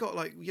 So I've got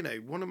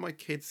one of my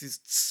kids is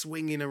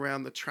swinging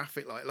around the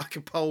traffic light like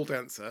a pole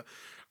dancer.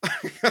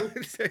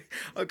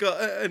 I've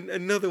got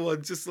another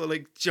one just sort of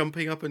like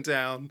jumping up and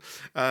down,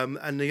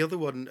 and the other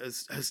one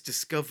has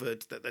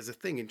discovered that there's a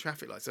thing in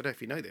traffic lights. I don't know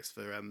if you know this,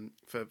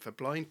 for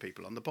blind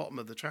people, on the bottom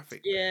of the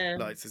traffic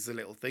lights is a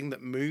little thing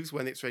that moves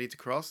when it's ready to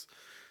cross.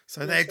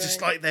 So they're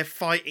just like they're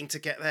fighting to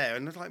get there,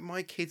 and like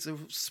my kids are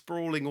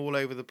sprawling all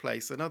over the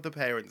place, and other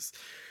parents,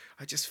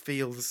 I just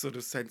feel the sort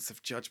of sense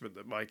of judgment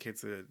that my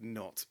kids are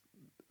not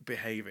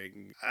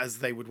behaving as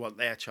they would want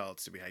their child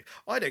to behave.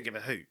 I don't give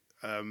a hoot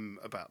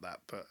about that,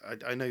 but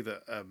I know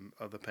that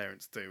other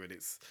parents do, and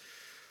it's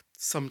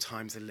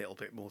sometimes a little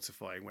bit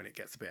mortifying when it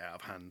gets a bit out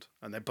of hand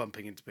and they're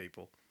bumping into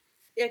people.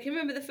 Yeah, I can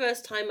remember the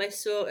first time I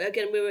saw,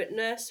 again, we were at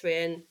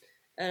nursery and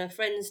a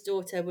friend's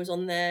daughter was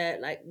on their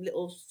like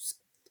little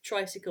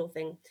tricycle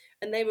thing,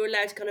 and they were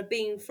allowed to kind of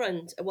be in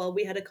front while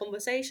we had a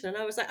conversation, and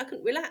I was like, I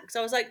couldn't relax.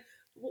 I was like,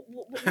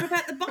 what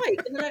about the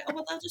bike? And they're like, oh,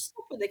 well, they'll just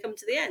stop when they come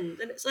to the end.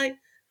 And it's like,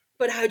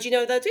 but how do you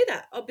know they'll do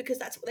that? Oh, because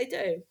that's what they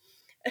do.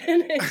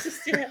 And it's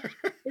just,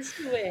 it's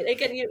weird.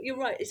 Again, you're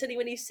right. It's only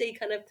when you see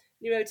kind of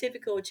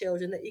neurotypical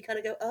children that you kind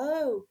of go,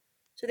 oh,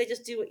 so they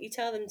just do what you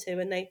tell them to,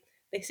 and they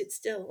sit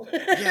still.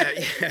 Yeah,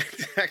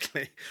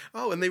 exactly.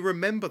 Oh, and they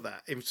remember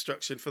that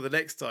instruction for the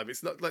next time.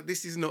 It's not like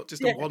this is not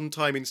just a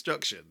one-time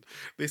instruction.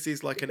 This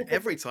is like an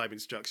every-time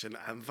instruction,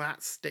 and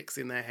that sticks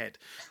in their head.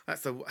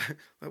 That's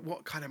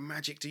what kind of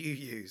magic do you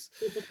use?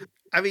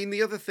 I mean,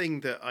 the other thing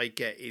that I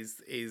get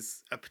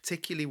is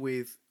particularly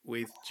with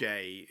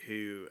Jay,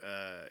 who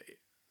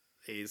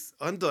is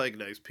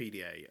undiagnosed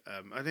PDA.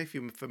 I don't know if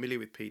you're familiar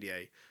with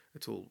PDA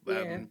at all.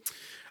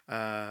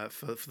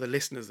 For the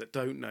listeners that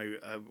don't know,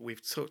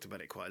 we've talked about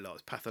it quite a lot.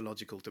 It's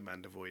pathological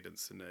demand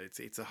avoidance, and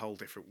it's a whole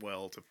different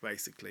world of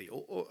basically,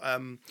 or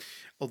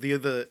the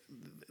other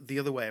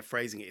way of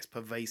phrasing it is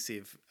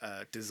pervasive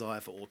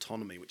desire for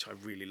autonomy, which I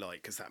really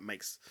like because that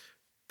makes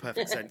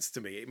perfect sense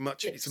to me. It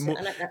much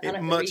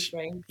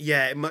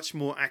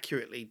more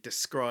accurately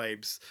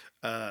describes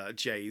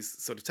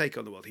Jay's sort of take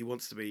on the world. He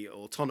wants to be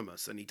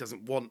autonomous and he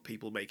doesn't want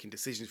people making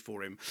decisions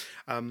for him.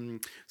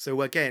 So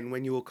again,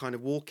 when you're kind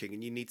of walking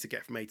and you need to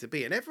get from A to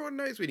B, and everyone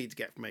knows we need to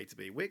get from A to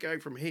B, we're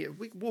going from here,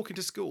 we're walking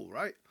to school,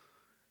 right?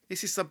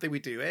 This is something we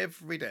do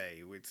every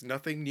day. It's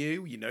nothing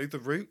new. You know the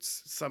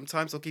routes.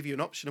 Sometimes I'll give you an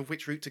option of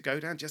which route to go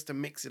down just to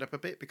mix it up a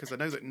bit, because I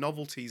know that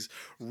novelty's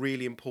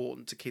really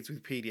important to kids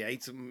with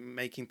PDA, to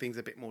making things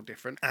a bit more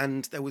different.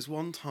 And there was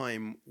one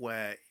time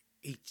where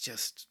he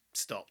just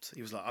stopped.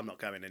 He was like, I'm not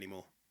going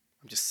anymore.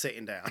 I'm just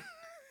sitting down.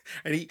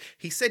 And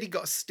he said he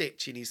got a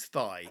stitch in his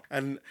thigh.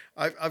 And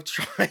I've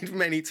tried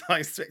many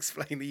times to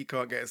explain that you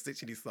can't get a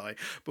stitch in his thigh.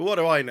 But what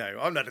do I know?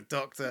 I'm not a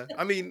doctor.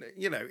 I mean,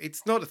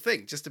 it's not a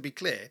thing, just to be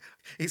clear.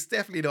 It's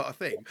definitely not a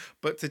thing.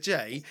 But to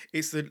Jay,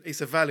 it's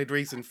a valid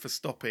reason for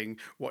stopping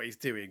what he's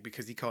doing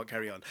because he can't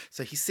carry on.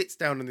 So he sits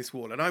down on this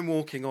wall and I'm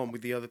walking on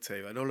with the other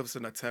two. And all of a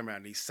sudden I turn around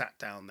and he's sat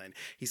down then.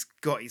 He's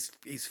got his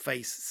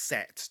face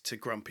set to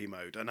grumpy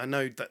mode. And I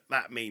know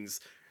that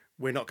means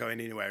we're not going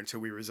anywhere until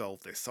we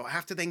resolve this. So I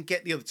have to then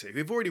get the other two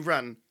who've already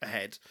run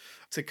ahead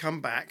to come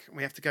back.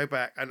 We have to go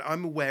back. And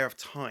I'm aware of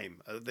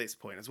time at this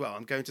point as well.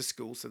 I'm going to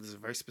school, so there's a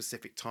very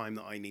specific time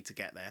that I need to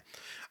get there.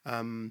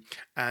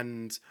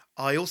 And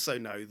I also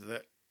know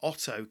that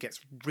Otto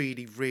gets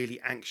really, really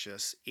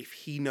anxious if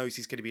he knows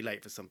he's going to be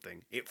late for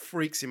something. It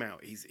freaks him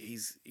out.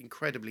 He's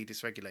incredibly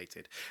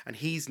dysregulated. And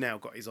he's now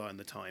got his eye on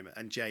the time,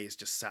 and Jay is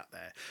just sat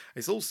there.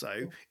 It's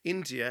also,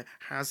 India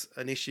has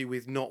an issue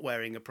with not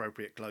wearing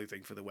appropriate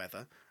clothing for the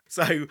weather.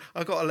 So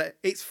I've got to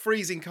it's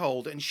freezing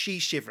cold and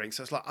she's shivering.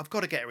 So it's like, I've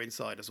got to get her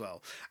inside as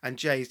well. And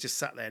Jay's just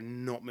sat there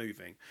not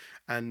moving.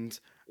 And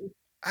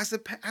as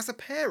a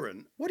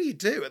parent, what do you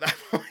do at that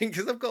point?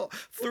 Because I've got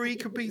 3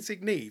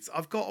 competing needs.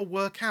 I've got to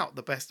work out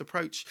the best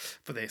approach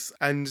for this.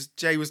 And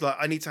Jay was like,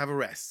 I need to have a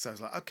rest. So I was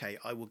like, okay,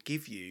 I will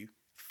give you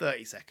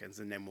 30 seconds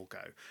and then we'll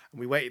go. And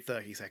we waited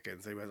 30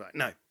 seconds. And he was like,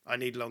 no, I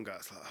need longer. I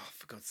was like, oh,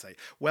 for God's sake.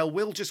 Well,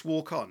 we'll just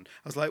walk on.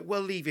 I was like,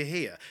 well, leave you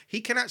here. He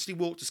can actually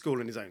walk to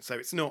school on his own. So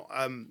it's not,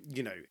 I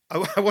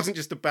wasn't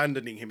just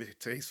abandoning him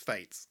to his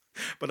fates.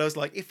 But I was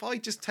like, if I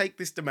just take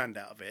this demand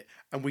out of it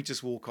and we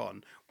just walk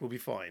on, we'll be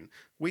fine.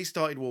 We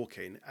started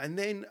walking, and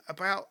then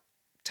about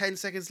 10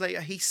 seconds later,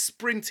 he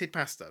sprinted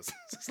past us.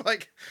 It's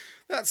like,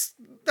 that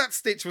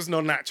stitch was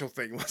not a natural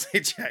thing, was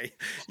it, Jay?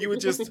 You were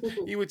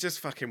just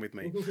fucking with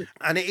me.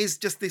 And it is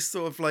just this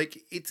sort of like,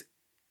 it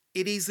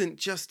isn't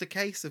just a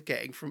case of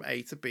getting from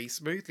A to B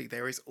smoothly.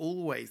 There is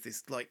always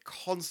this like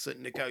constant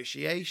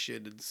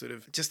negotiation and sort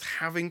of just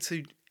having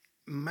to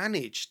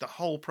manage the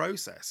whole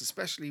process,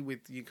 especially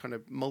with you kind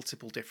of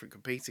multiple different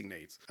competing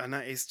needs, and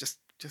that is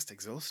just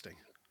exhausting.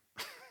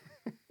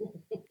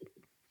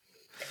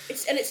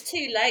 It's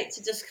too late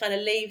to just kind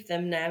of leave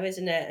them now,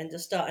 isn't it, and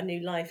just start a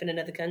new life in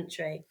another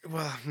country.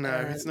 Well,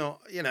 no, it's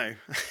not.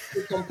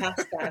 We've gone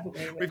past that, haven't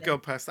we? Really? We've gone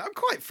past that. I'm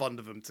quite fond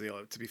of them,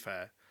 to be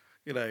fair.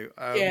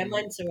 Yeah,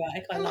 mine's all right. I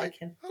quite like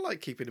him. I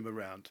like keeping him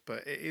around,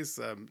 but it is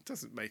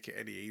doesn't make it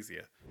any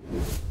easier.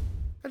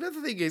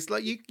 Another thing is,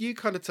 like you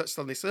kind of touched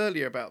on this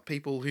earlier about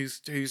people whose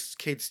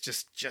kids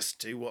just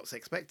do what's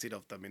expected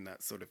of them in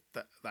that sort of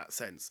that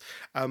sense.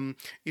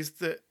 Is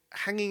that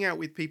hanging out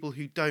with people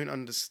who don't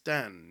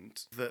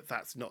understand that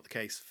that's not the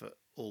case for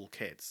all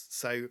kids.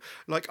 So,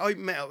 like, I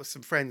met up with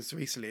some friends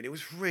recently, and it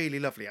was really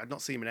lovely. I'd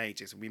not seen them in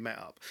ages, and we met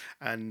up,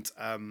 and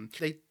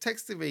they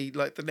texted me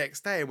like the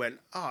next day and went,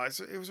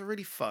 it was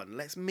really fun.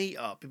 Let's meet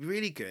up. It'd be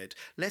really good.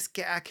 Let's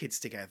get our kids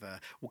together.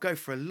 We'll go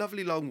for a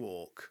lovely long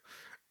walk.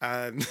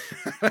 And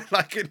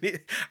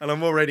and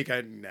I'm already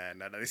going, no,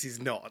 this is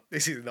not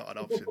an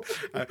option.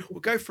 We'll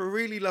go for a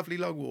really lovely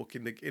long walk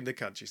in the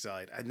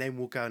countryside, and then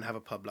we'll go and have a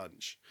pub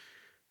lunch.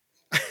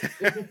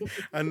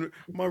 And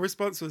my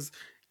response was,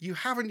 you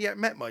haven't yet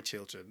met my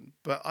children,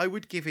 but I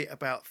would give it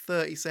about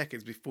 30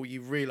 seconds before you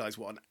realise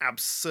what an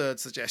absurd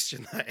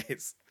suggestion that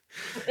is.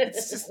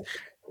 It's just,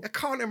 I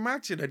can't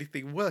imagine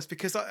anything worse,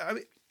 because I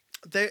mean,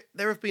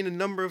 there have been a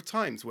number of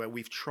times where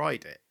we've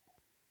tried it,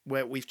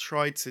 where we've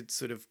tried to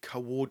sort of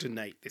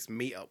coordinate this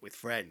meetup with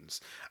friends,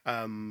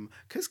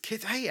 because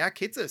our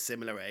kids are a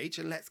similar age,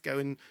 and let's go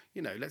and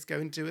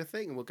do a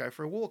thing, and we'll go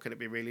for a walk, and it'd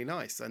be really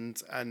nice.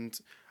 And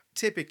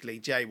typically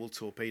Jay will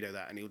torpedo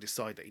that, and he'll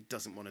decide that he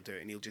doesn't want to do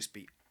it, and he'll just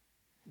be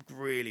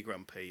really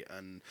grumpy,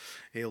 and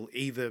he'll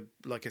either,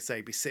 like I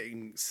say, be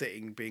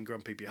sitting being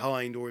grumpy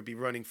behind, or he'll be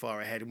running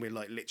far ahead, and we're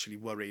like literally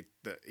worried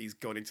that he's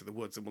gone into the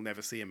woods and we'll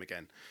never see him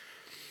again.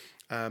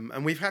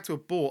 And we've had to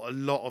abort a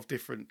lot of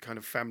different kind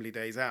of family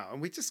days out, and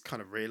we just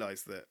kind of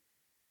realised that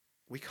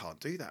we can't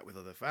do that with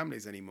other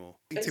families anymore.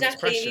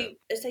 Exactly.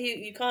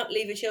 You can't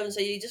leave your children,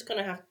 so you're just going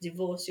to have to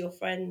divorce your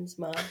friends,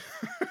 Mark.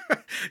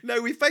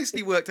 No, we've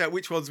basically worked out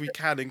which ones we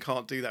can and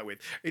can't do that with.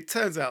 It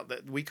turns out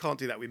that we can't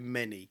do that with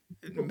many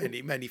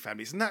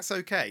families, and that's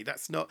okay.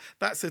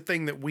 That's a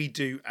thing that we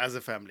do as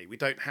a family. We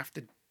don't have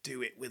to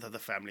do it with other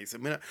families,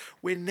 and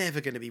we're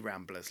never going to be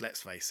ramblers,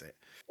 let's face it.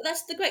 But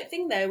that's the great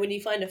thing, though, when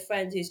you find a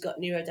friend who's got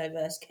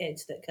neurodiverse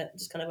kids that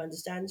just kind of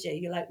understands you.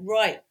 You're like,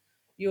 right,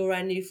 you're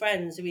our new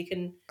friends. We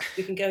can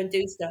go and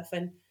do stuff,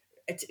 and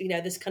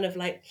there's kind of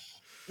like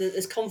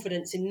there's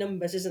confidence in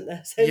numbers, isn't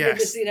there? So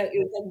yes.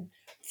 you can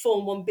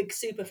form one big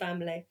super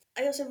family.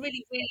 I also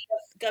really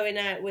love going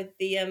out with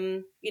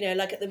the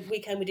like at the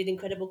weekend we did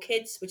Incredible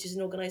Kids, which is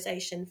an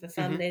organisation for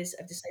families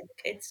of disabled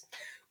kids.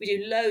 We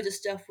do loads of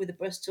stuff with the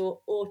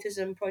Bristol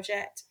Autism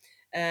Project,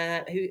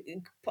 who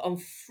put on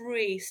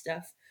free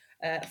stuff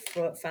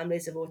for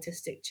families of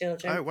autistic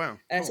children. Oh wow!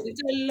 Cool. So we've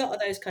done a lot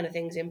of those kind of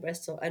things in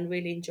Bristol and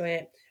really enjoy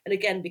it. And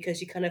again, because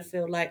you kind of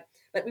feel like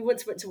Like we went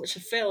to watch a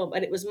film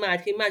and it was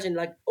mad. Can you imagine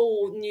like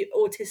all new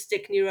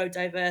autistic,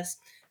 neurodiverse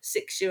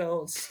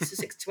 6-year-olds to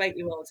 6 to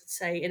 8-year-olds, I'd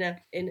say,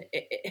 in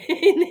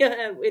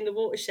the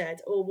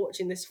watershed, all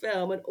watching this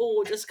film and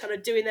all just kind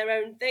of doing their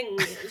own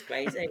things. It was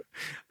crazy.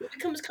 It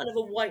becomes kind of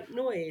a white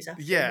noise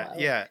after a Yeah, while.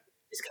 yeah.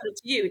 It's kind of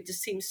to you, it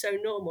just seems so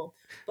normal.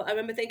 But I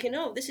remember thinking,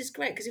 oh, this is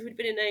great because if we'd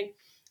been in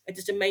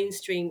just a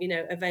mainstream,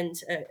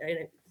 event,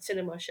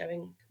 cinema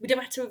showing, we'd have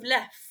had to have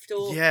left,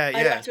 or Yeah, I'd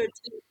have yeah. had to have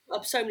turned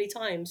up so many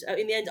times.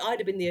 In the end, I'd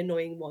have been the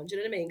annoying one. Do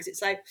you know what I mean? Because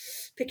it's like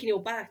picking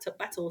your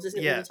battles, isn't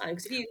it, all Yeah. the time?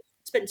 Because if you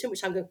spend too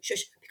much time going,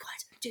 shush, be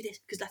quiet, do this,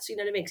 because that's, you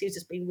know what I mean? Because he's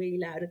just being really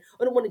loud and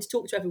I don't want to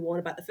talk to everyone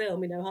about the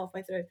film,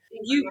 halfway through.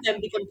 You then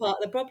become part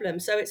of the problem.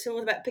 So it's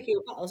all about picking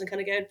your battles and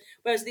kind of going,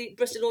 whereas the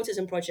Bristol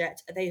Autism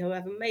Project, they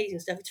have amazing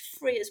stuff. It's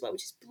free as well,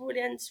 which is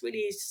brilliant. It's really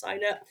easy to sign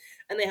up.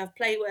 And they have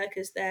play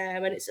workers there.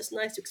 And it's just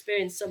nice to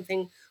experience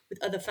something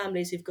with other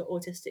families who've got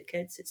autistic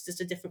kids. It's just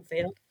a different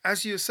feel.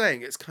 As you were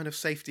saying, it's kind of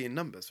safety in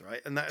numbers,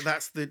 right? And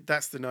that's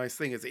the nice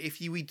thing, is that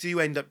if we do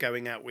end up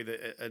going out with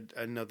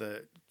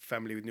another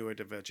family with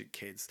neurodivergent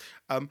kids,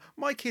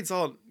 my kids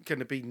aren't going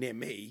to be near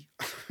me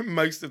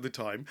most of the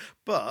time,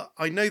 but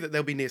I know that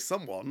they'll be near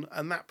someone,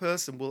 and that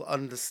person will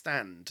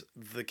understand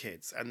the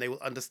kids, and they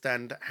will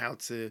understand how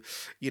to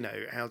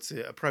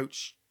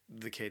approach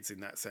the kids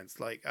in that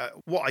sense. Like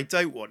what I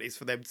don't want is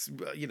for them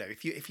to,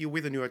 if you're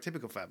with a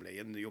neurotypical family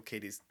and your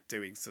kid is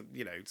doing some,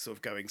 sort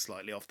of going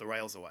slightly off the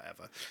rails or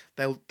whatever,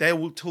 they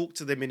will talk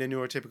to them in a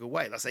neurotypical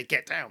way. They'll say,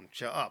 get down,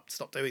 shut up,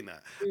 stop doing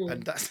that.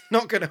 And that's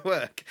not going to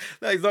work.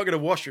 That is not going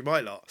to wash through my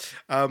lot.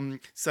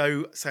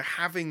 So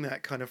having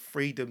that kind of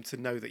freedom to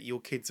know that your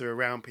kids are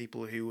around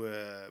people who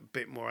are a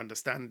bit more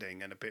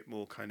understanding and a bit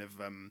more kind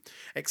of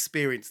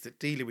experienced at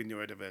dealing with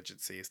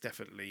neurodivergency is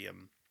definitely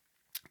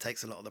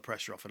takes a lot of the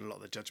pressure off and a lot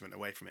of the judgment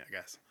away from it, I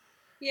guess.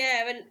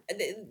 Yeah, and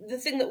the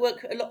thing that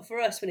worked a lot for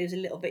us when he was a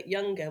little bit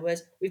younger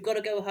was we've got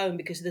to go home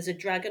because there's a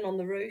dragon on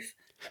the roof.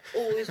 That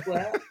always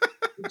worked.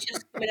 We're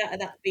just coming out of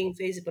that being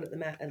feasible at the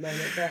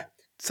moment. But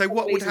So for some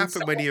what would reason,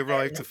 happen when he someone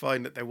arrived to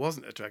find that there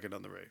wasn't a dragon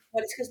on the roof?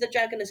 well, it's because the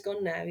dragon has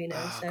gone now,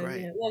 Ah, so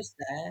great. it was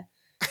there.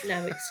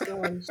 Now it's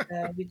gone.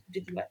 So we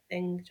did the right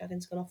thing. The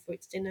dragon's gone off for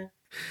its dinner.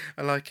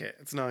 I like it.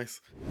 It's nice.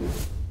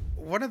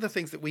 One of the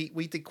things that we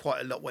did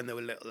quite a lot when they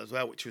were little as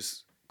well, which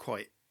was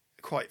quite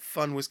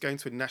fun, was going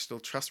to a National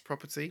Trust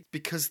property,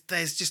 because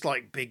there's just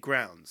like big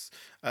grounds.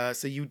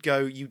 So you'd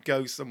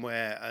go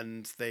somewhere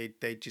and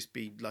they'd just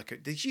be like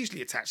they're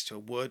usually attached to a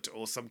wood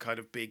or some kind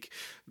of big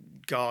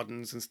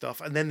gardens and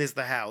stuff. And then there's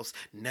the house.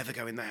 Never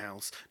go in the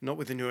house. Not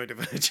with the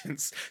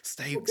neurodivergence.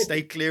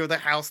 Stay clear of the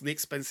house and the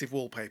expensive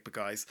wallpaper,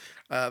 guys.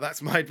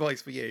 That's my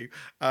advice for you.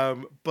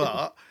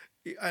 But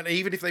and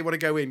even if they want to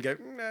go in, go,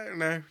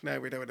 no,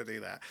 we don't want to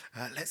do that.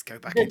 Let's go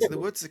back into the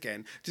woods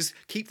again. Just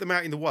keep them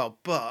out in the wild.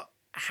 But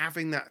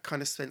having that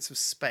kind of sense of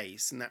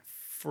space and that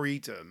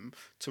freedom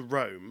to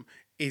roam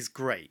is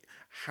great.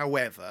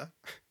 However,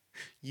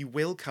 you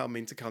will come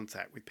into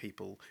contact with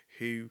people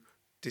who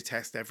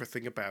detest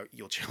everything about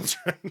your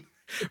children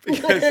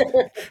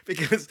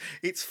because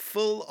it's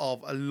full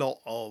of a lot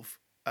of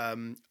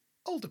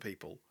older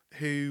people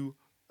who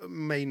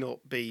may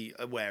not be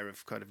aware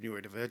of kind of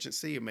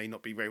neurodivergency and may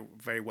not be very,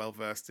 very well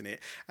versed in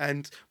it.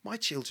 And my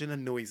children are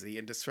noisy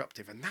and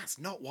disruptive, and that's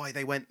not why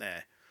they went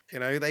there.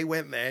 They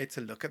went there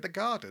to look at the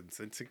gardens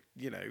and to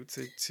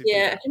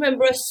Yeah, I can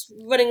remember us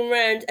running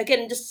around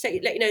again. Just to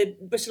say, let you know,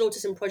 Bristol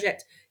Autism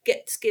Project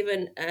gets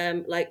given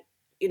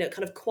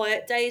kind of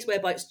quiet days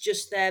whereby it's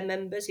just their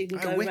members who can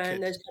go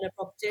around those kind of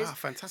properties. Ah,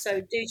 fantastic. So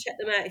do check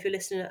them out if you're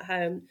listening at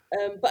home.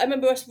 But I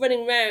remember us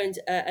running around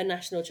a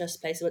National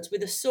Trust place once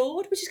with a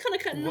sword, which is kind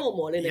of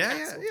normal in a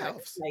castle type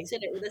of place,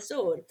 isn't it? With a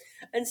sword,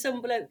 and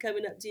some bloke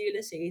coming up to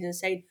Ulysses and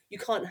saying, "You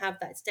can't have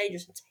that; it's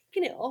dangerous," and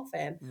taking it off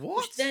him,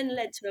 which then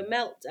led to a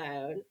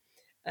meltdown,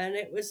 and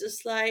it was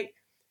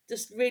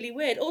just really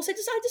weird. Also,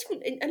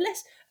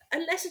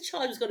 unless a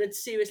child was going to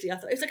seriously, I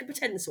thought it was like a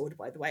pretend sword.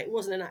 By the way, it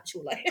wasn't an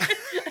actual I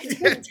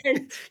didn't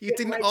intend. You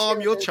didn't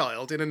arm your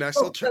child in a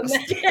National Trust.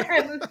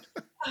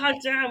 Oh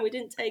damn! We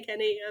didn't take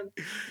any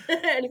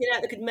anything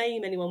out that could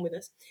maim anyone with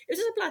us. It was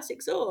just a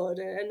plastic sword,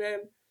 and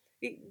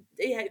he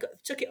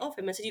took it off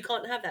him and said, "You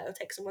can't have that. It'll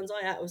take someone's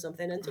eye out or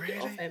something," and took it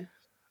off him.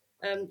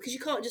 Because you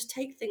can't just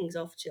take things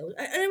off children.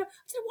 I don't know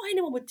why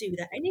anyone would do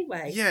that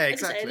anyway. Yeah,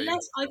 exactly.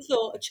 Unless I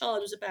thought a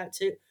child was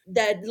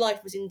their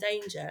life was in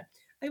danger,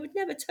 I would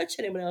never touch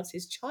anyone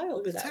else's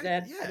child without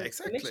their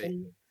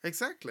permission.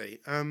 Exactly.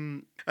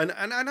 And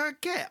I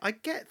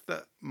get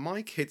that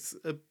my kids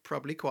are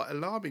probably quite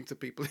alarming to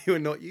people who are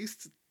not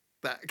used to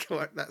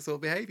that sort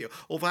of behaviour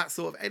or that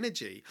sort of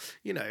energy,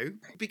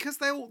 because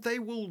they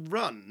will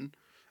run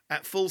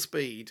at full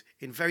speed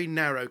in very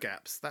narrow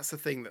gaps. That's the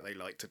thing that they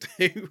like to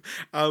do.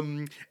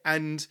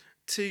 And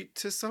to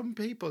some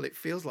people, it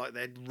feels like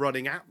they're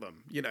running at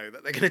them,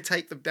 that they're going to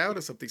take them down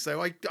or something. So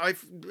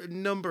I've a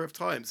number of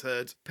times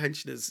heard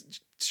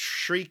pensioners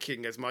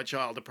shrieking as my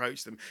child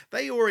approached them.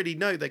 They already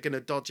know they're going to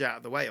dodge out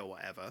of the way or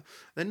whatever.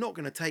 They're not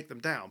going to take them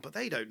down, but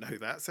they don't know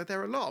that, so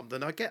they're alarmed,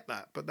 and I get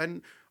that. But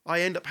then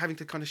I end up having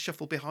to kind of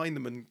shuffle behind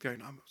them and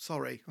going, I'm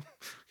sorry,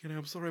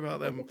 I'm sorry about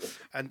them.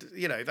 And,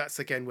 that's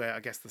again where I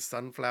guess the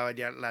sunflower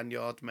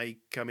lanyard may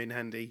come in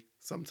handy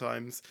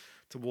sometimes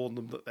to warn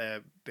them that their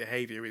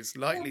behaviour is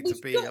likely to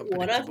be We've got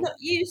one. I've unpredictable. not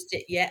used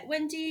it yet.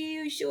 When do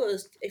you use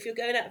yours? If you're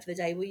going out for the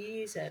day, will you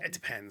use it? It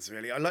depends,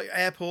 really. I like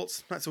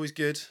airports. That's always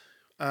good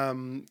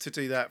to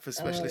do that for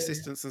special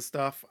assistance and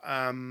stuff.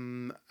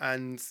 And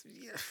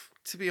yeah,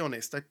 to be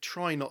honest, I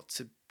try not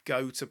to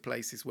go to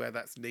places where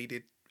that's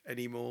needed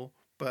anymore.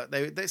 But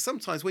there's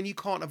sometimes when you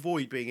can't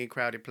avoid being in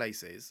crowded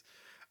places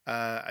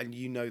and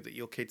you know that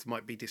your kids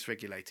might be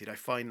dysregulated, I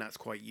find that's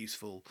quite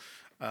useful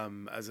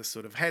as a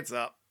sort of heads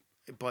up.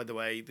 By the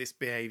way, this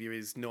behaviour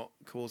is not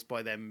caused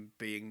by them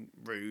being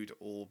rude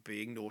or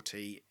being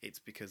naughty. It's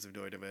because of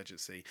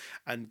neurodivergency,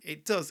 and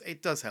it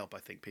does help. I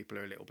think people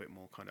are a little bit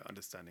more kind of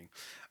understanding,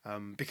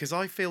 because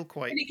I feel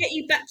quite. Can it get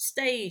you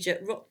backstage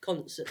at rock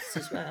concerts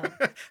as well?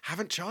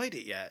 Haven't tried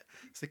it yet.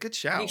 It's a good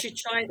shout. You should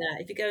try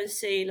that. If you go and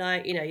see, you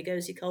go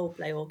and see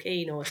Coldplay or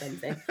Keane or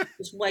something,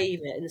 just wave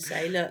it and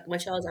say, "Look, my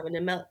child's having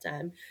a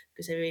meltdown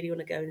because they really want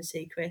to go and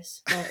see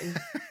Chris Martin."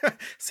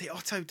 See,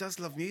 Otto does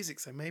love music,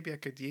 so maybe I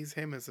could use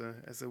him as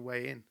a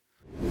way in.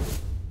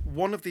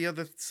 One of the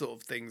other sort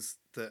of things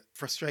that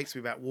frustrates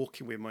me about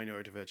walking with my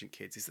neurodivergent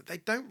kids is that they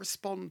don't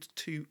respond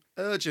to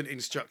urgent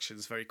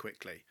instructions very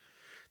quickly.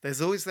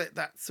 There's always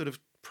that sort of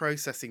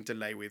processing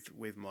delay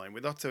with mine.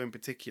 With Otto in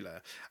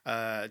particular,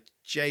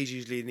 Jay's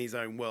usually in his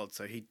own world,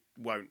 so he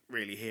won't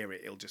really hear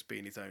it. He'll just be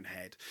in his own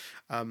head.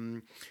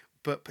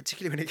 But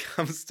particularly when it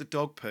comes to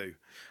dog poo.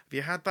 Have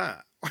you had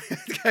that?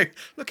 Go,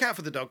 look out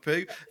for the dog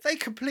poo. They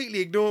completely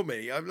ignore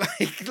me. I'm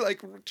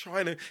like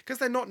trying to, because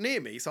they're not near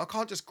me, so I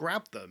can't just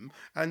grab them.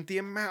 And the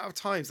amount of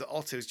times that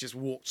Otto's just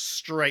walked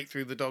straight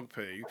through the dog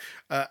poo,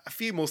 a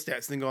few more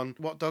steps and then gone,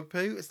 what dog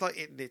poo? It's like,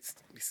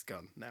 it's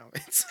gone now.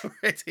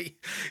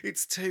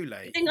 It's too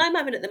late. The thing I'm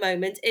having at the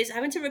moment is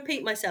having to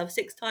repeat myself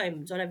 6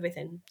 times on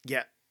everything.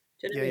 Yeah.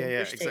 Do you know what I mean? Yeah,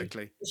 Brush your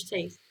exactly. Teeth, brush your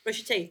teeth. Brush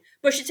your teeth.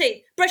 Brush your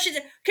teeth. Brush your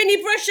teeth. Can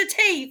you brush your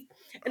teeth?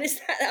 And it's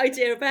that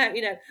idea about,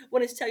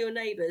 wanting to tell your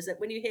neighbours that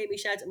when you hear me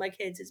shout at my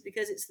kids, it's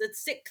because it's the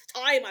 6th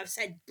time I've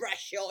said,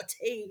 brush your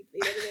teeth. You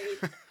know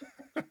what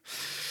I mean?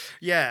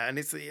 Yeah, and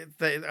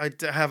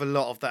I have a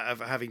lot of that of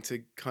having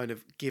to kind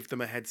of give them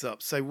a heads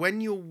up. So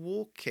when you're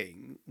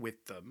walking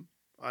with them,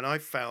 and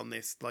I've found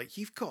this, like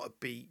you've got to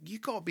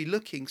be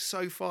looking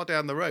so far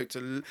down the road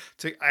to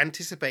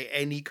anticipate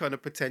any kind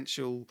of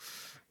potential,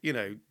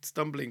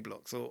 stumbling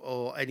blocks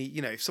or any,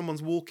 if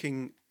someone's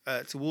walking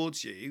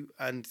towards you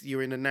and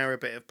you're in a narrow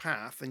bit of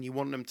path and you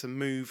want them to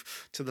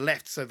move to the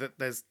left so that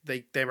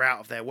they're out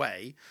of their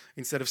way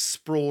instead of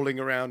sprawling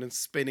around and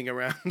spinning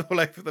around all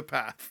over the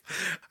path,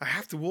 I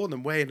have to warn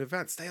them way in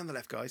advance. Stay on the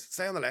left, guys.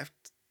 Stay on the left.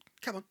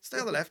 Come on, stay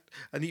on the left.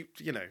 And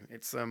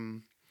it's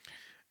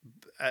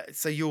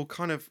so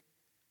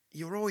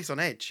you're always on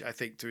edge, I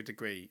think, to a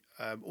degree.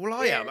 Well,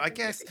 I am. I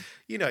guess,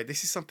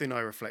 this is something I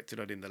reflected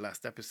on in the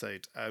last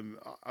episode.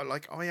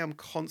 I am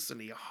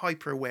constantly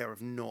hyper aware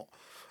of not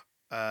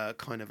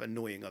kind of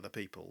annoying other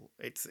people.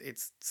 It's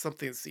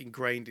something that's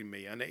ingrained in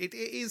me, and it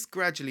is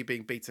gradually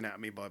being beaten out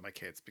of me by my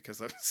kids because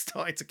I'm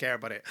starting to care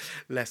about it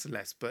less and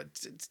less.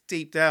 But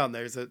deep down,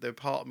 there's a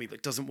part of me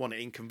that doesn't want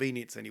to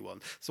inconvenience anyone.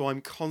 So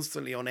I'm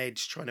constantly on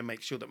edge trying to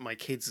make sure that my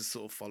kids are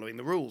sort of following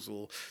the rules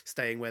or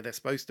staying where they're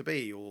supposed to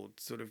be or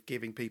sort of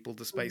giving people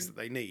the space that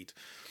they need.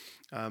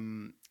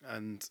 And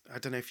I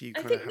don't know if you.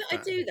 I think that I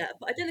do that,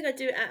 but I don't think I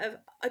do it out of.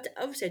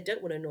 Obviously, I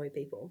don't want to annoy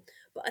people,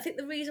 but I think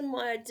the reason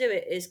why I do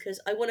it is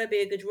because I want to be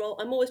a good role.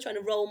 I'm always trying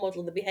to role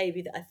model the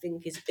behaviour that I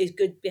think is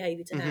good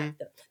behaviour to have,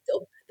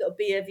 that'll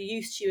be of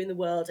use to you in the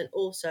world, and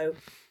also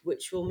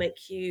which will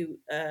make you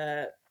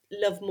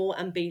love more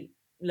and be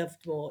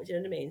loved more. Do you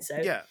know what I mean? So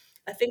Yeah.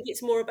 I think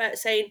it's more about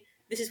saying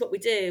this is what we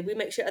do. We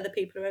make sure other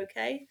people are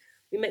okay.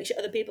 We make sure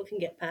other people can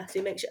get past.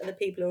 We make sure other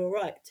people are all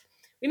right.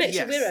 We make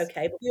sure we're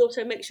okay, but we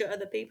also make sure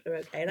other people are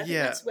okay. And I think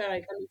that's where I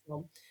come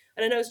from.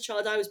 And I know as a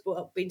child, I was brought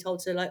up being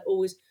told to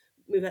always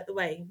move out the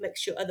way, make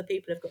sure other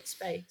people have got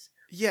space.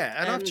 Yeah,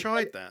 and I've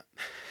tried that.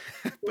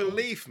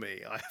 Believe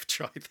me, I've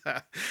tried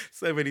that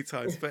so many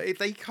times. But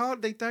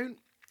they don't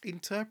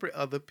interpret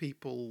other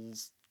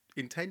people's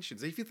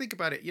intentions. If you think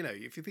about it,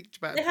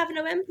 they have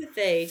no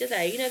empathy, do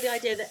they? The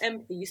idea that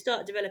empathy, you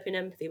start developing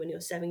empathy when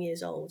you're 7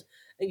 years old,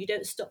 and you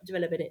don't stop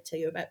developing it till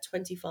you're about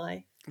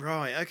 25.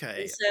 Right,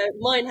 okay. And so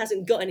mine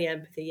hasn't got any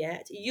empathy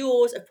yet.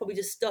 Yours have probably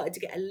just started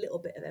to get a little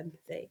bit of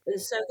empathy,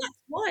 and so that's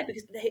why,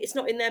 because it's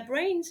not in their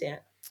brains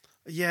yet.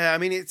 Yeah, I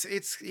mean, it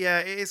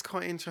is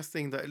quite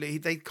interesting that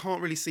they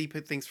can't really see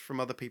things from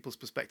other people's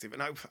perspective,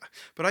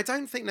 but I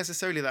don't think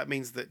necessarily that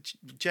means that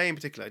Jay in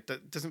particular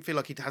doesn't feel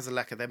like he has a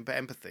lack of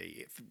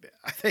empathy.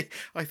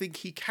 I think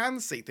he can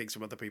see things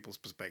from other people's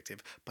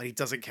perspective, but he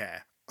doesn't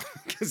care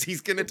because he's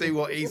going to do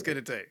what he's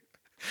going to do.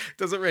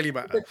 Doesn't really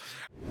matter.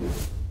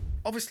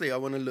 Obviously, I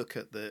want to look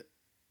at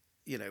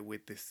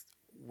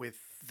with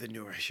the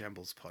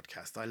Neuroshambles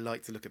podcast. I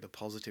like to look at the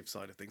positive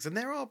side of things. And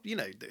there are,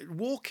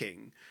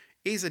 walking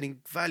is an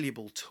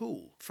invaluable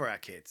tool for our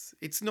kids.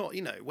 It's not,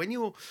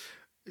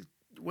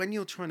 when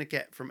you're trying to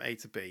get from A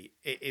to B,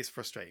 it is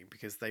frustrating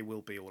because they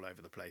will be all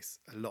over the place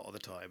a lot of the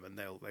time, and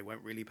they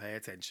won't really pay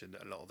attention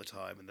a lot of the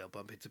time, and they'll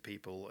bump into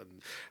people,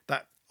 and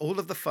that all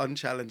of the fun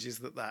challenges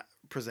that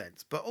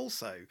presents. But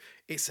also,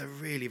 it's a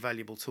really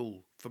valuable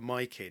tool for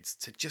my kids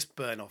to just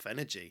burn off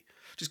energy.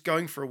 Just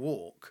going for a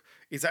walk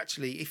is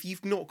actually, if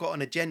you've not got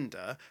an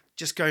agenda,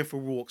 just going for a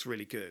walk's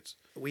really good.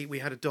 We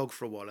had a dog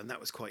for a while, and that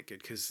was quite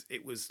good because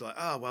it was like,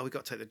 we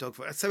got to take the dog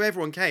for it. So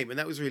everyone came, and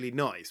that was really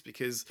nice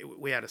because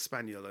we had a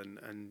spaniel,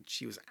 and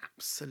she was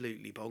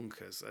absolutely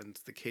bonkers, and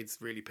the kids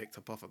really picked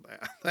up off of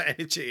that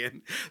energy,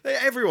 and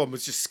everyone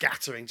was just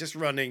scattering, just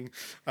running.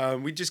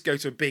 We'd just go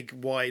to a big,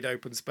 wide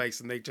open space,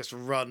 and they'd just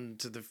run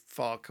to the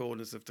far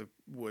corners of the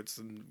woods,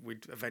 and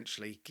we'd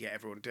eventually get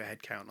everyone to do a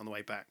head count on the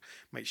way back,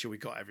 make sure we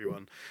got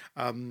everyone.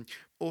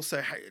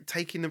 Also,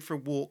 taking them for a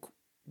walk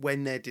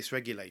when they're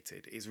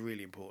dysregulated is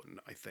really important,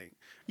 I think.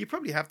 You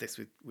probably have this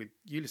with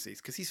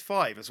Ulysses because he's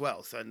 5 as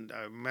well. So, and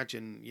I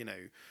imagine,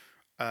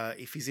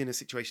 if he's in a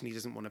situation he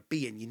doesn't want to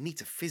be in, you need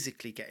to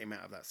physically get him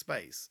out of that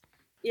space.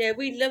 Yeah,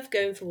 we love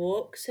going for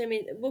walks. I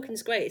mean,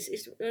 walking's great.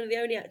 It's one of the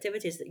only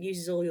activities that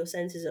uses all your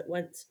senses at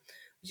once,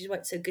 which is why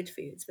it's so good for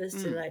you. It's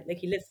supposed to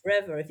make you live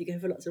forever if you go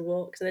for lots of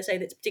walks. And they say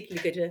that's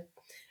particularly good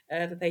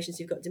for patients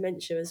who've got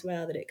dementia as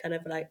well, that it kind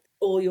of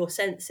all your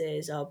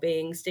senses are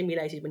being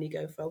stimulated when you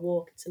go for a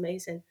walk. It's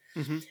amazing.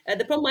 Mm-hmm.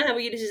 The problem I have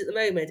with Ulysses at the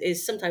moment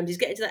is sometimes he's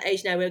getting to that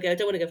age now where he'll go, I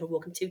don't want to go for a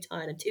walk, I'm too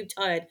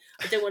tired,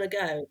 I don't want to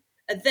go.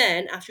 And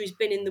then after he's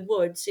been in the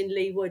woods, in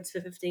Lee Woods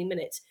for 15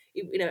 minutes,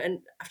 and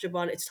after a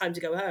while it's time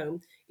to go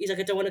home, he's like,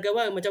 I don't want to go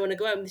home,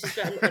 this is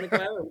great, I'm not going to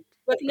go home.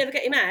 But I can never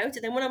get him out,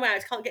 and then when I'm out, I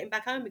can't get him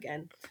back home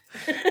again.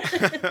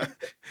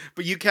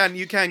 But you can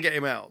get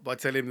him out by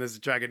telling him there's a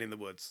dragon in the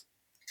woods.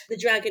 The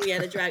dragon. I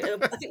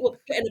think we're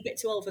getting a bit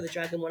too old for the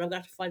dragon one. I'm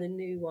going to have to find a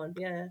new one,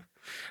 yeah.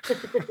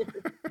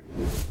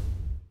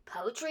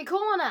 Poetry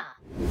Corner.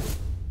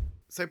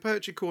 So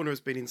Poetry Corner has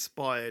been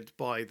inspired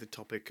by the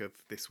topic of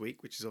this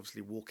week, which is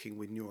obviously walking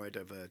with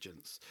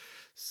neurodivergence.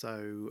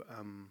 So,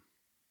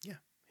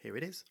 here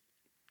it is.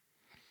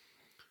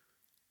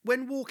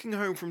 When walking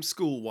home from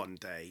school one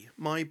day,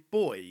 my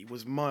boy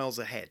was miles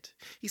ahead.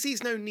 He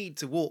sees no need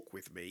to walk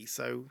with me,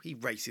 so he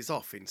races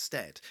off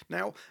instead.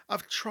 Now,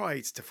 I've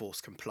tried to force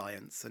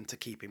compliance and to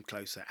keep him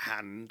close at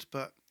hand,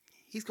 but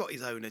he's got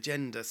his own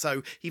agenda,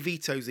 so he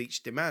vetoes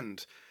each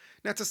demand.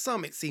 Now, to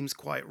some it seems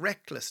quite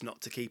reckless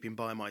not to keep him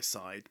by my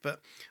side,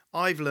 but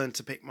I've learned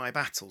to pick my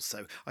battles,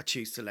 so I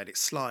choose to let it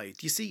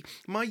slide. You see,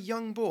 my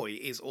young boy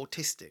is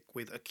autistic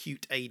with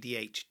acute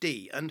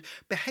ADHD, and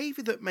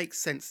behaviour that makes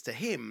sense to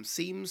him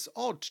seems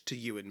odd to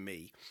you and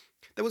me.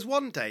 There was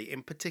one day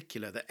in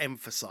particular that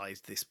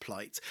emphasised this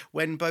plight,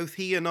 when both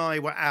he and I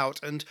were out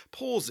and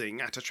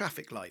pausing at a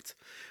traffic light.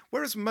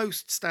 Whereas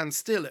most stand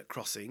still at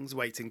crossings,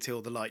 waiting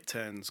till the light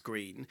turns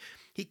green,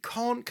 he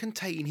can't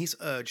contain his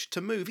urge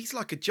to move. He's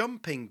like a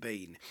jumping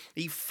bean.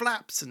 He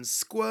flaps and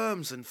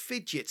squirms and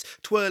fidgets,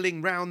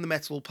 twirling round the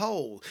metal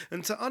pole,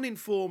 and to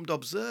uninformed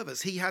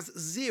observers he has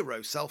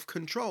zero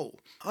self-control.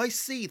 I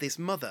see this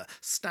mother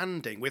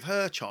standing with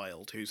her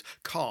child, who's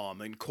calm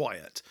and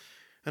quiet.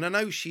 And I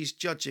know she's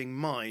judging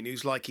mine,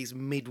 who's like he's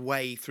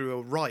midway through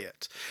a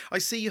riot. I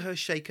see her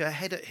shake her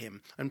head at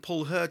him and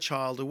pull her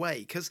child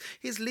away, 'cause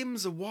his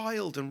limbs are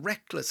wild and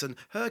reckless and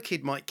her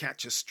kid might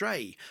catch a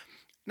stray.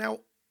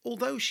 Now,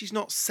 although she's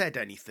not said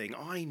anything,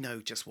 I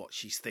know just what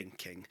she's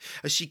thinking,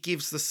 as she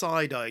gives the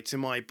side eye to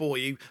my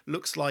boy, who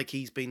looks like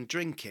he's been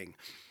drinking.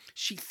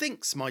 She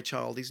thinks my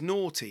child is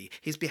naughty,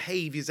 his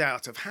behaviour's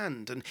out of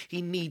hand, and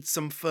he needs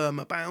some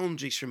firmer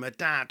boundaries from a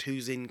dad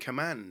who's in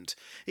command.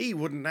 He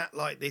wouldn't act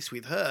like this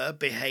with her,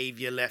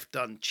 behaviour left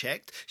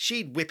unchecked.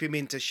 She'd whip him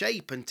into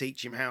shape and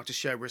teach him how to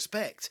show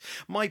respect.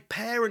 My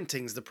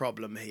parenting's the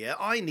problem here.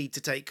 I need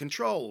to take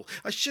control.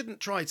 I shouldn't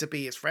try to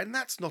be his friend.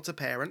 That's not a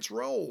parent's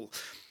role.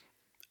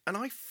 And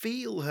I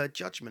feel her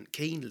judgment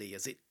keenly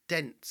as it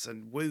dents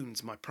and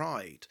wounds my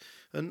pride.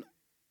 And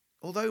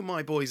although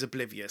my boy's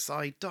oblivious,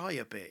 I die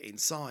a bit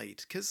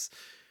inside, 'cause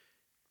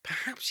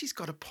perhaps she's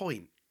got a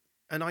point,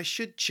 and I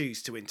should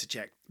choose to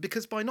interject,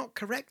 because by not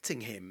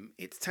correcting him,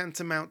 it's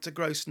tantamount to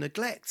gross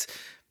neglect.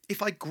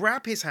 If I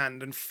grab his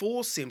hand and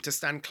force him to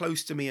stand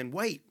close to me and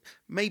wait,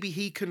 maybe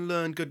he can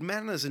learn good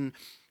manners and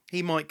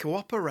he might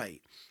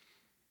cooperate.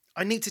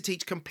 I need to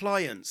teach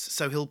compliance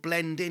so he'll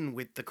blend in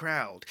with the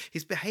crowd.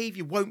 His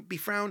behaviour won't be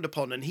frowned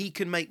upon and he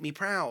can make me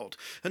proud.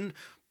 And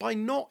by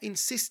not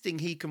insisting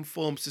he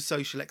conforms to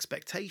social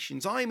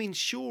expectations, I'm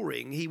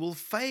ensuring he will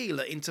fail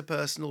at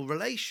interpersonal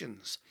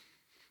relations.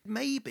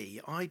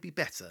 Maybe I'd be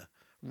better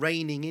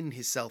reining in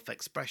his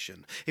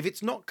self-expression. If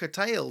it's not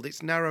curtailed,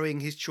 it's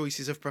narrowing his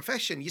choices of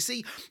profession. You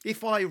see,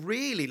 if I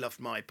really loved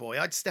my boy,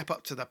 I'd step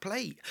up to the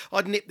plate.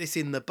 I'd nip this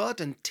in the bud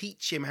and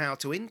teach him how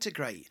to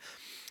integrate.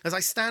 As I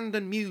stand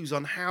and muse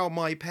on how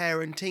my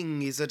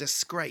parenting is a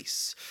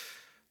disgrace,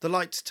 the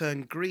lights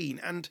turn green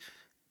and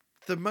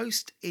The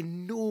most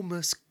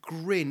enormous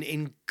grin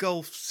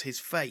engulfs his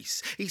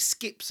face. He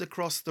skips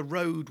across the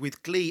road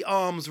with glee,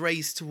 arms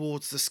raised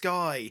towards the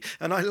sky,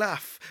 and I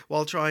laugh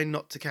while trying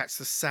not to catch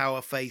the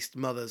sour-faced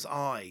mother's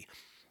eye.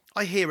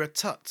 I hear a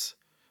tut,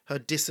 her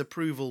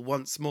disapproval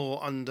once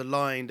more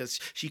underlined as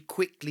she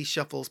quickly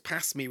shuffles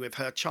past me with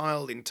her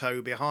child in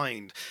tow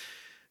behind.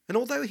 And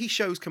although he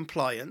shows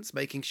compliance,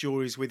 making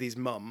sure he's with his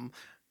mum,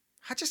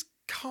 I just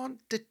can't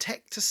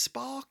detect a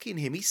spark in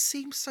him. He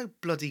seems so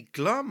bloody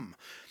glum.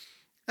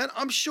 And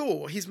I'm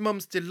sure his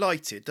mum's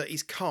delighted that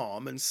he's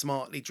calm and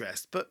smartly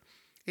dressed, but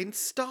in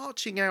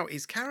starching out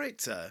his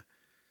character,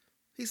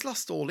 he's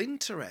lost all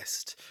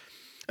interest.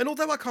 And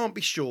although I can't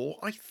be sure,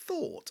 I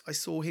thought I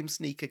saw him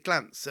sneak a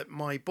glance at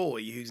my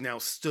boy who's now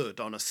stood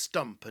on a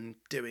stump and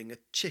doing a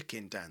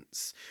chicken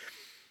dance.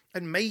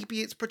 And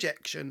maybe it's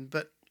projection,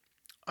 but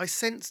I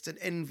sensed an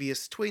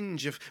envious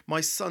twinge of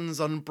my son's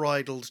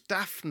unbridled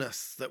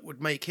daftness that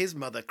would make his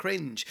mother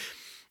cringe.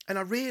 And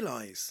I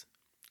realise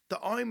that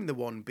I'm the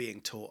one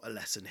being taught a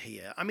lesson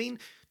here. I mean,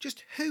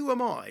 just who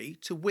am I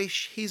to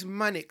wish his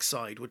manic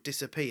side would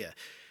disappear?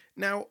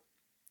 Now,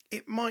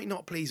 it might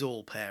not please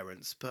all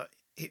parents, but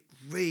it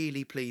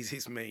really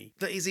pleases me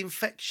that his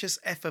infectious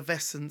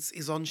effervescence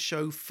is on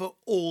show for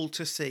all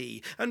to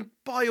see. And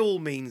by all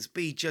means,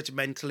 be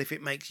judgmental if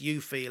it makes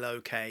you feel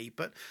okay,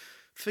 but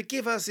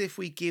forgive us if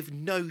we give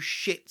no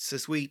shits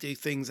as we do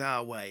things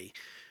our way.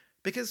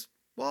 Because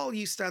while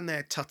you stand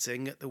there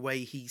tutting at the way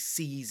he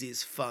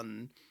seizes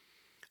fun,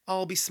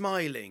 I'll be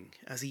smiling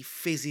as he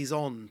fizzes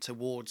on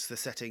towards the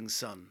setting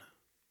sun.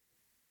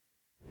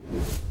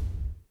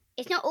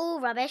 It's not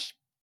all rubbish.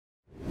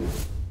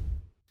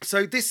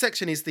 So this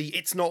section is the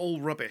 "It's Not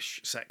All Rubbish"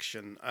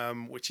 section,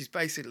 which is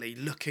basically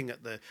looking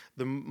at the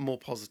more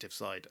positive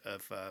side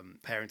of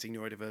parenting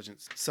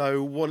neurodivergence.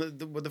 So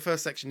the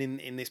first section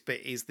in this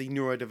bit is the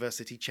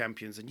neurodiversity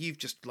champions, and you've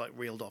just like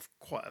reeled off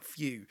quite a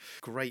few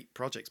great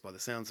projects by the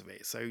sounds of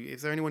it. So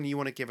is there anyone you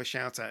want to give a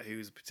shout out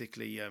who's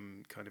particularly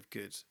kind of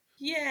good?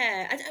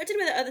 Yeah, I don't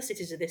know whether other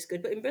cities are this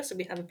good, but in Bristol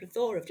we have a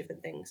plethora of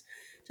different things.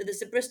 So there's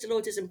the Bristol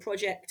Autism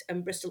Project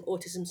and Bristol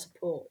Autism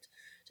Support.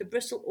 So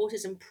Bristol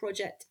Autism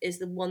Project is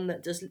the one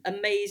that does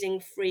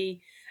amazing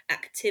free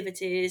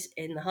activities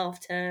in the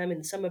half term, in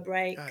the summer Oh,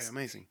 breaks.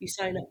 amazing. You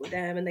sign up with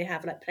them and they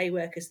have like play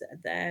workers that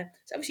are there.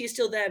 So obviously you're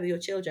still there with your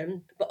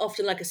children, but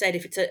often, like I said,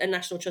 if it's a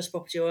National Trust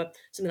property or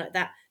something like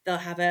that, they'll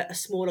have a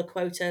smaller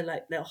quota,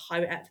 like they'll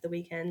hire it out for the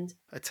weekend.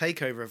 A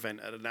takeover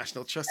event at a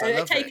National Trust. I A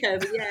love it.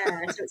 takeover,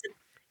 yeah.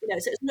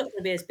 So it's not going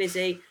to be as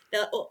busy.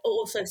 They'll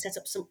also set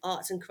up some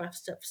arts and crafts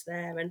stuffs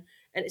there, and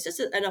it's just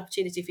an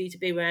opportunity for you to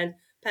be around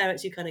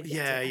parents who kind of get it.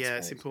 I Yeah,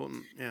 it's suppose.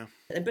 important. Yeah.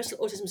 And Bristol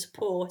Autism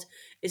Support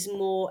is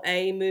more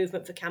a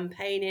movement for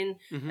campaigning,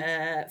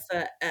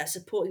 for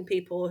supporting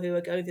people who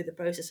are going through the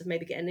process of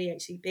maybe getting an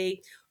EHCP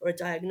or a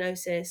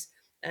diagnosis.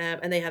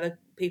 And they have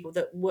people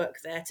that work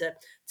there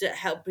to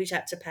help reach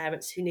out to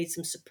parents who need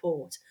some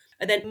support.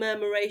 And then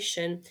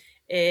Murmuration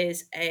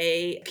is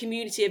a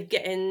community of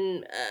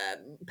getting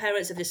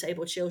parents of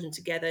disabled children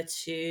together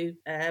to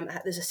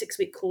there's a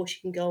 6-week course you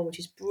can go on, which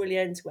is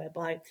brilliant,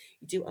 whereby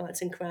you do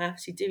arts and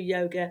crafts, you do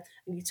yoga,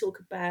 and you talk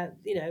about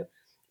the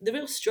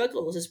real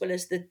struggles as well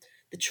as the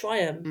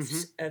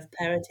triumphs of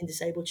parenting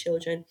disabled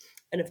children.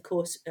 And of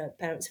course,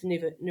 parents of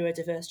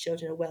neurodiverse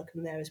children are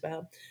welcome there as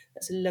well.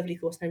 That's a lovely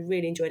course, and I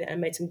really enjoyed it and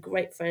made some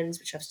great friends,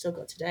 which I've still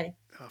got today.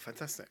 Oh,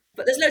 fantastic.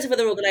 But there's loads of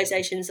other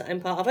organisations that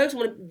I'm part of. I also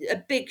want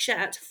a big shout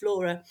out to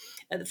Flora.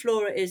 The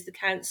Flora is the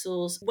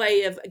council's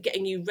way of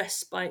getting you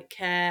respite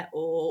care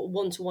or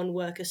one-to-one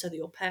workers so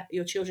that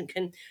your children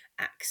can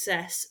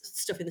access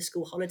stuff in the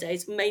school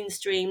holidays,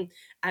 mainstream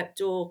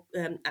outdoor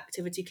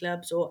activity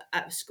clubs or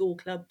out-of-school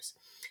clubs.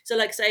 So,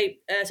 like say,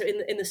 so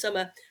in the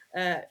summer,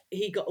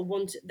 he got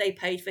they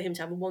paid for him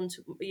to have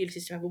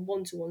Ulysses to have a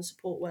one-to-one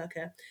support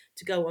worker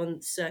to go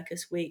on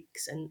circus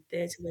weeks and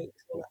theatre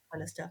weeks, all that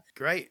kind of stuff.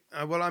 Great.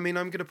 Well, I mean,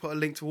 I'm going to put a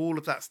link to all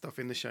of that stuff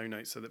in the show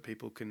notes so that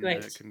people can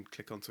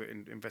click onto it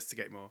and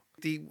investigate more.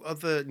 The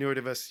other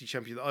neurodiversity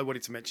champion that I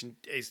wanted to mention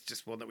is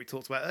just one that we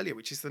talked about earlier,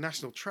 which is the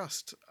National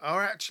Trust.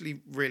 Are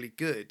actually really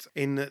good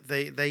in that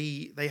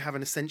they have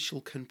an essential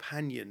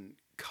companion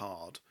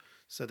card,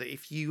 so that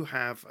if you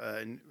have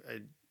a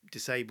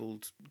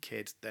disabled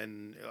kid,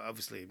 then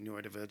obviously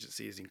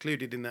neurodivergency is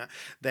included in that,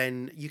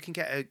 then you can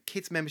get a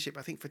kids membership,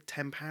 I think, for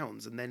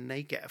 £10, and then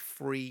they get a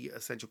free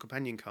essential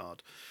companion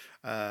card.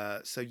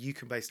 So you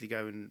can basically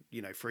go and,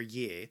 for a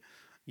year,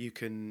 you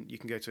can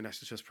go to a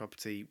National Trust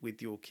property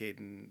with your kid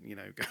and,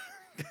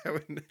 go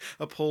and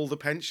appall the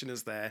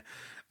pensioners there.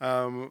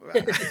 And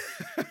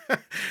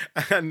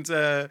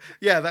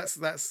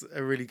that's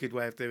a really good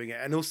way of doing it.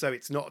 And also,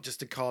 it's not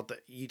just a card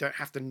that you don't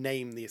have to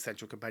name the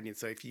essential companion.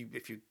 So if you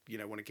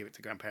want to give it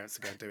to grandparents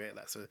to go and do it,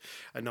 that's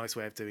a nice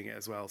way of doing it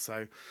as well.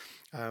 So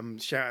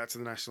shout out to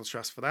the National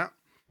Trust for that.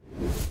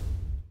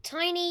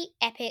 Tiny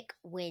epic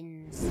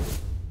wins.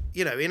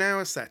 In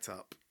our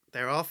setup,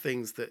 there are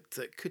things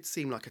that could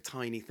seem like a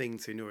tiny thing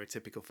to a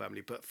neurotypical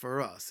family, but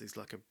for us, it's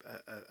like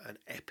an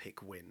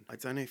epic win. I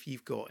don't know if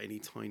you've got any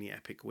tiny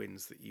epic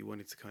wins that you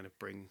wanted to kind of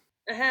bring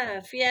I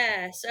have,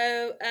 yeah.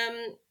 So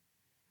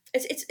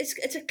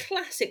it's a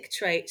classic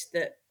trait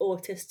that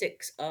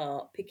autistics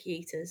are picky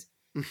eaters,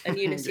 and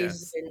Ulysses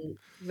has Yes. been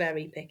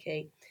very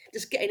picky.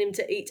 Just getting him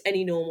to eat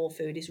any normal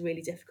food is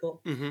really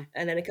difficult. Hmm.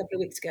 And then a couple of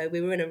weeks ago, we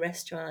were in a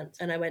restaurant,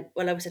 and I went,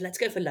 well, I said, let's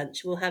go for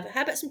lunch. We'll have,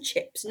 how about some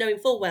chips? Knowing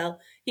full well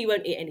he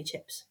won't eat any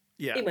chips.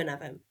 Yeah. He won't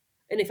have them.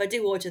 And if I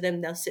do order them,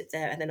 they'll sit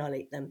there, and then I'll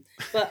eat them.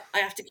 But I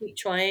have to keep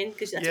trying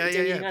because that's what Yeah, you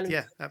yeah, do. You yeah, kind of, yeah,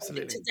 I think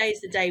absolutely.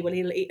 today's the day when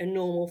he'll eat a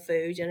normal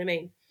food. You know what I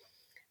mean?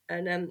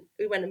 And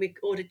we went and we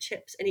ordered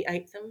chips, and he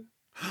ate them.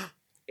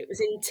 It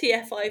was in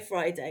TFI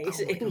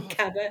Fridays Oh my in God.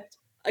 Cabot.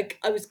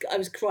 I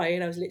was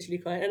crying. I was literally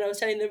crying, and I was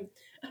telling them.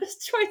 I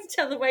was trying to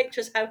tell the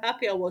waitress how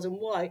happy I was and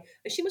why,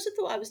 and she must have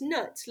thought I was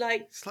nuts.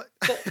 Like, It's like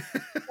but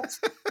that's,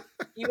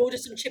 you ordered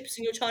some chips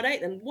and your child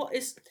ate them. What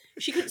is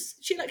she could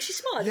she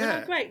smiled and went, "Oh,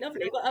 yeah. great,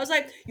 lovely." But I was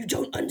like, "You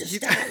don't You,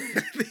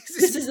 understand. this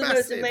This is is the most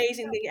massive.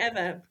 amazing thing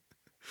ever."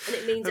 And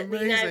it means that we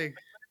now Amazing.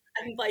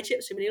 I can buy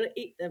chips from him and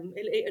he'll eat them.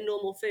 He'll eat a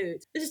normal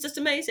food. This is just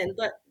amazing.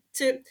 But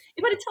to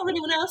if I'd have told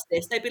anyone else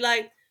this, they'd be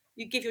like,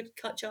 "You give your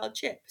child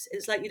chips."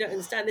 It's like you don't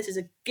understand. This is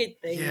a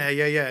good thing Yeah,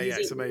 yeah, yeah, that yeah. he's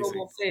It's eating amazing.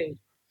 normal food.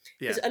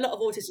 Yeah. Because a lot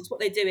of autists, what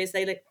they do is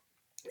they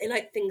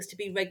like things to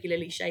be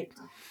regularly shaped,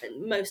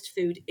 and most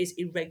food is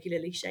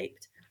irregularly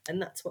shaped,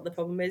 and that's what the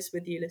problem is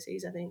with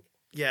Ulysses, I think.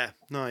 Yeah,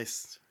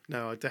 nice.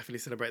 No, I definitely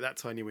celebrate that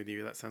tiny with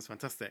you. That sounds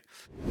fantastic.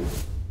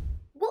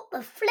 What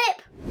the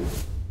flip?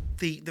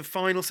 The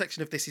final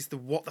section of this is the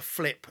what the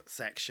flip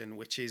section,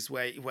 which is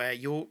where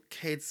your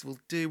kids will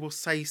do or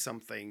say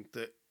something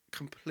that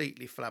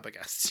completely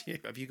flabbergasts you.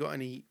 Have you got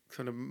any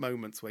kind of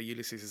moments where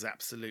Ulysses has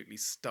absolutely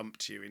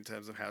stumped you in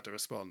terms of how to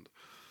respond?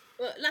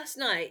 Well, last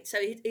night, so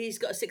he's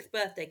got a sixth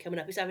birthday coming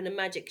up. He's having a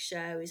magic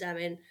show. He's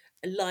having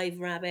a live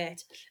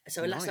rabbit.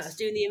 So last night I was Nice.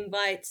 doing the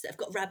invites that have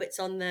got rabbits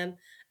on them,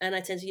 and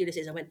I turned to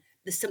Ulysses. I went,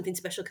 "There's something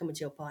special coming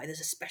to your party.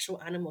 There's a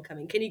special animal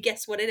coming. Can you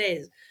guess what it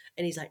is?"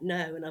 And he's like,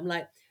 "No." And I'm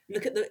like,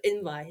 "Look at the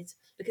invite.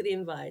 Look at the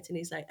invite." And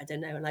he's like, "I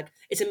don't know." And like,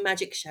 "It's a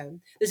magic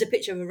show. There's a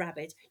picture of a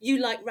rabbit. You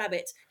like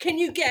rabbits. Can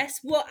you guess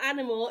what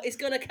animal is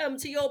going to come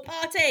to your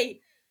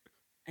party?"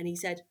 And he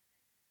said,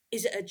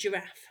 "Is it a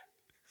giraffe?"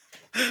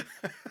 I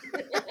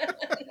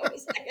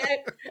was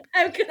like,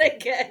 how could I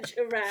get a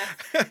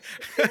giraffe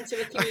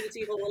into a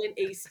community hall in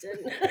Easton?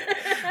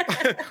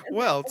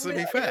 Well, to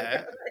be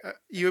fair,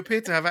 you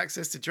appear to have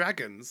access to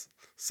dragons,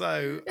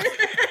 so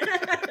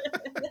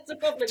That's a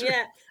problem,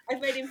 yeah. I've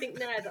made him think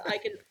now that I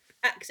can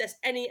access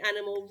any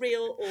animal,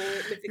 real or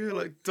you're mythical.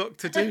 like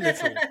Doctor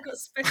Doolittle. I've got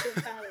special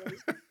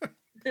powers.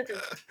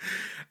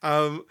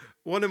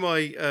 One of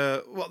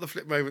my what the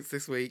flip moments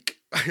this week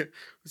it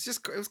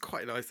was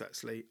quite nice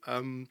actually.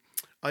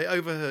 I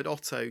overheard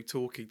Otto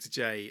talking to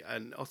Jay,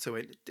 and Otto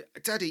went,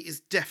 "Daddy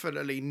is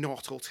definitely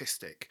not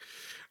autistic."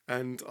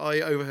 And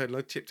I overheard and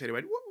I chipped in and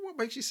went, what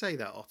makes you say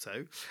that,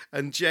 Otto?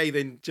 And Jay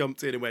then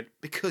jumped in and went,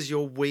 "Because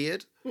you're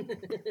weird."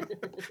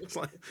 It's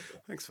like,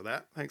 thanks for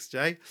that. Thanks,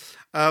 Jay.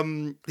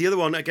 The other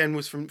one, again,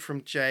 was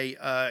from Jay.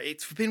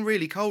 It's been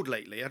really cold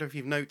lately. I don't know if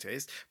you've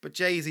noticed, but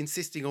Jay is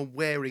insisting on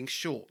wearing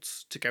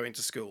shorts to go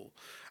into school.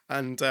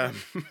 And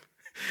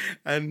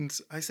and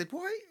I said,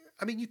 "Why?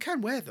 I mean, you can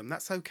wear them,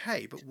 that's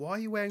okay, but why are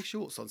you wearing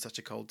shorts on such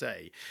a cold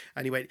day?"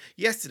 And he went,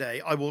 "Yesterday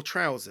I wore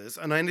trousers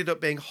and I ended up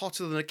being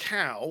hotter than a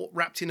cow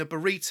wrapped in a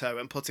burrito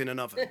and put in an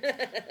oven."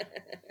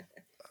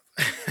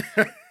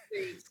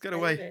 Sweet, Got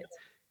love away, it.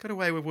 got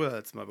away with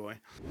words, my boy.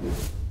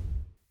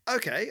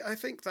 Okay, I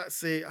think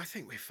that's it. I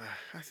think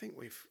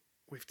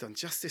we've done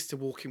justice to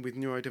walking with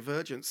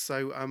neurodivergence.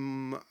 So,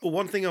 well,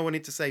 one thing I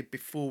wanted to say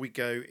before we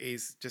go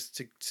is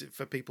just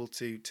for people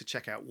to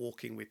check out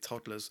Walking with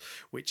Toddlers,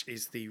 which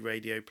is the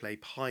radio play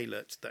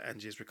pilot that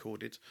Angie has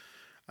recorded.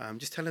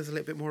 Just tell us a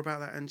little bit more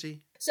about that,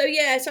 Angie. So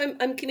yeah, so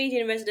I'm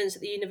comedian in residence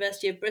at the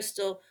University of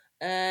Bristol,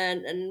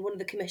 and one of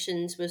the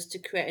commissions was to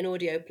create an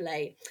audio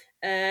play.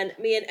 And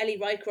me and Ellie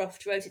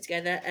Rycroft wrote it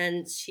together,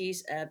 and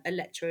she's a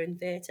lecturer in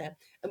theatre,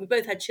 and we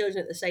both had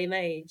children at the same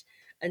age.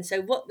 And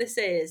so what this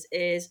is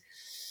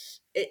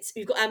it's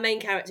we've got our main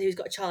character who's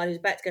got a child who's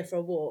about to go for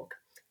a walk,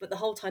 but the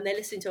whole time they're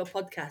listening to a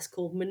podcast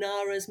called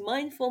Manara's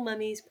Mindful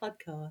Mummies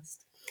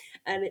podcast,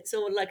 and it's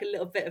all like a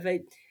little bit of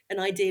an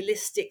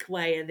idealistic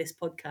way of this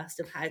podcast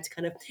of how to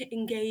kind of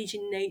engage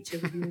in nature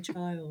with your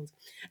child,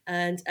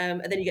 and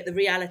then you get the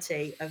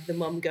reality of the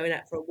mum going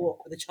out for a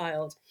walk with a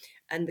child,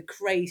 and the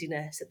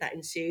craziness that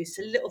ensues. It's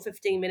a little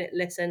 15-minute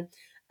listen.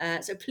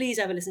 So please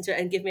have a listen to it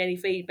and give me any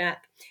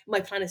feedback.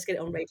 My plan is to get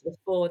it on Radio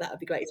 4. That would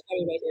be great. It's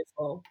very Radio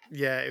 4.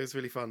 Yeah, it was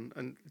really fun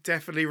and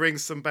definitely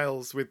rings some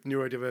bells with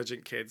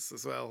neurodivergent kids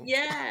as well.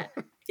 Yeah.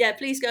 Yeah,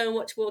 please go and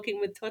watch Walking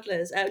with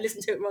Toddlers.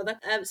 Listen to it rather.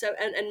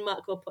 And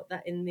Mark will put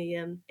that in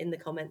the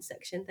comments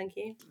section. Thank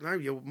you. No,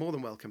 you're more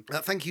than welcome.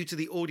 Thank you to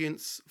the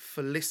audience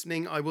for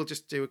listening. I will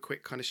just do a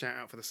quick kind of shout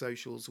out for the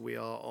socials. We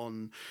are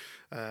on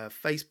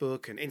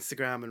Facebook and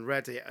Instagram and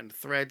Reddit and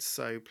Threads,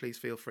 so please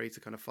feel free to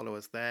kind of follow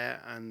us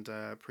there, and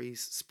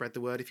please spread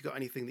the word if you've got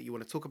anything that you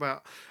want to talk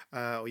about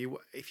or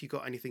if you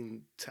got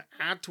anything to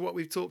add to what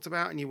we've talked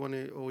about, and you want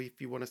to, or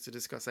if you want us to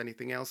discuss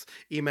anything else,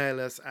 email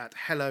us at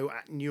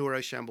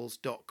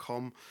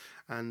hello@neuroshambles.com,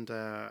 and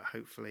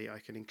hopefully I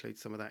can include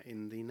some of that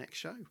in the next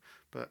show.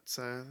 But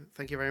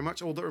thank you very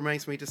much. All that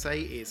remains for me to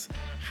say is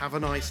have a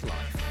nice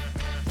life.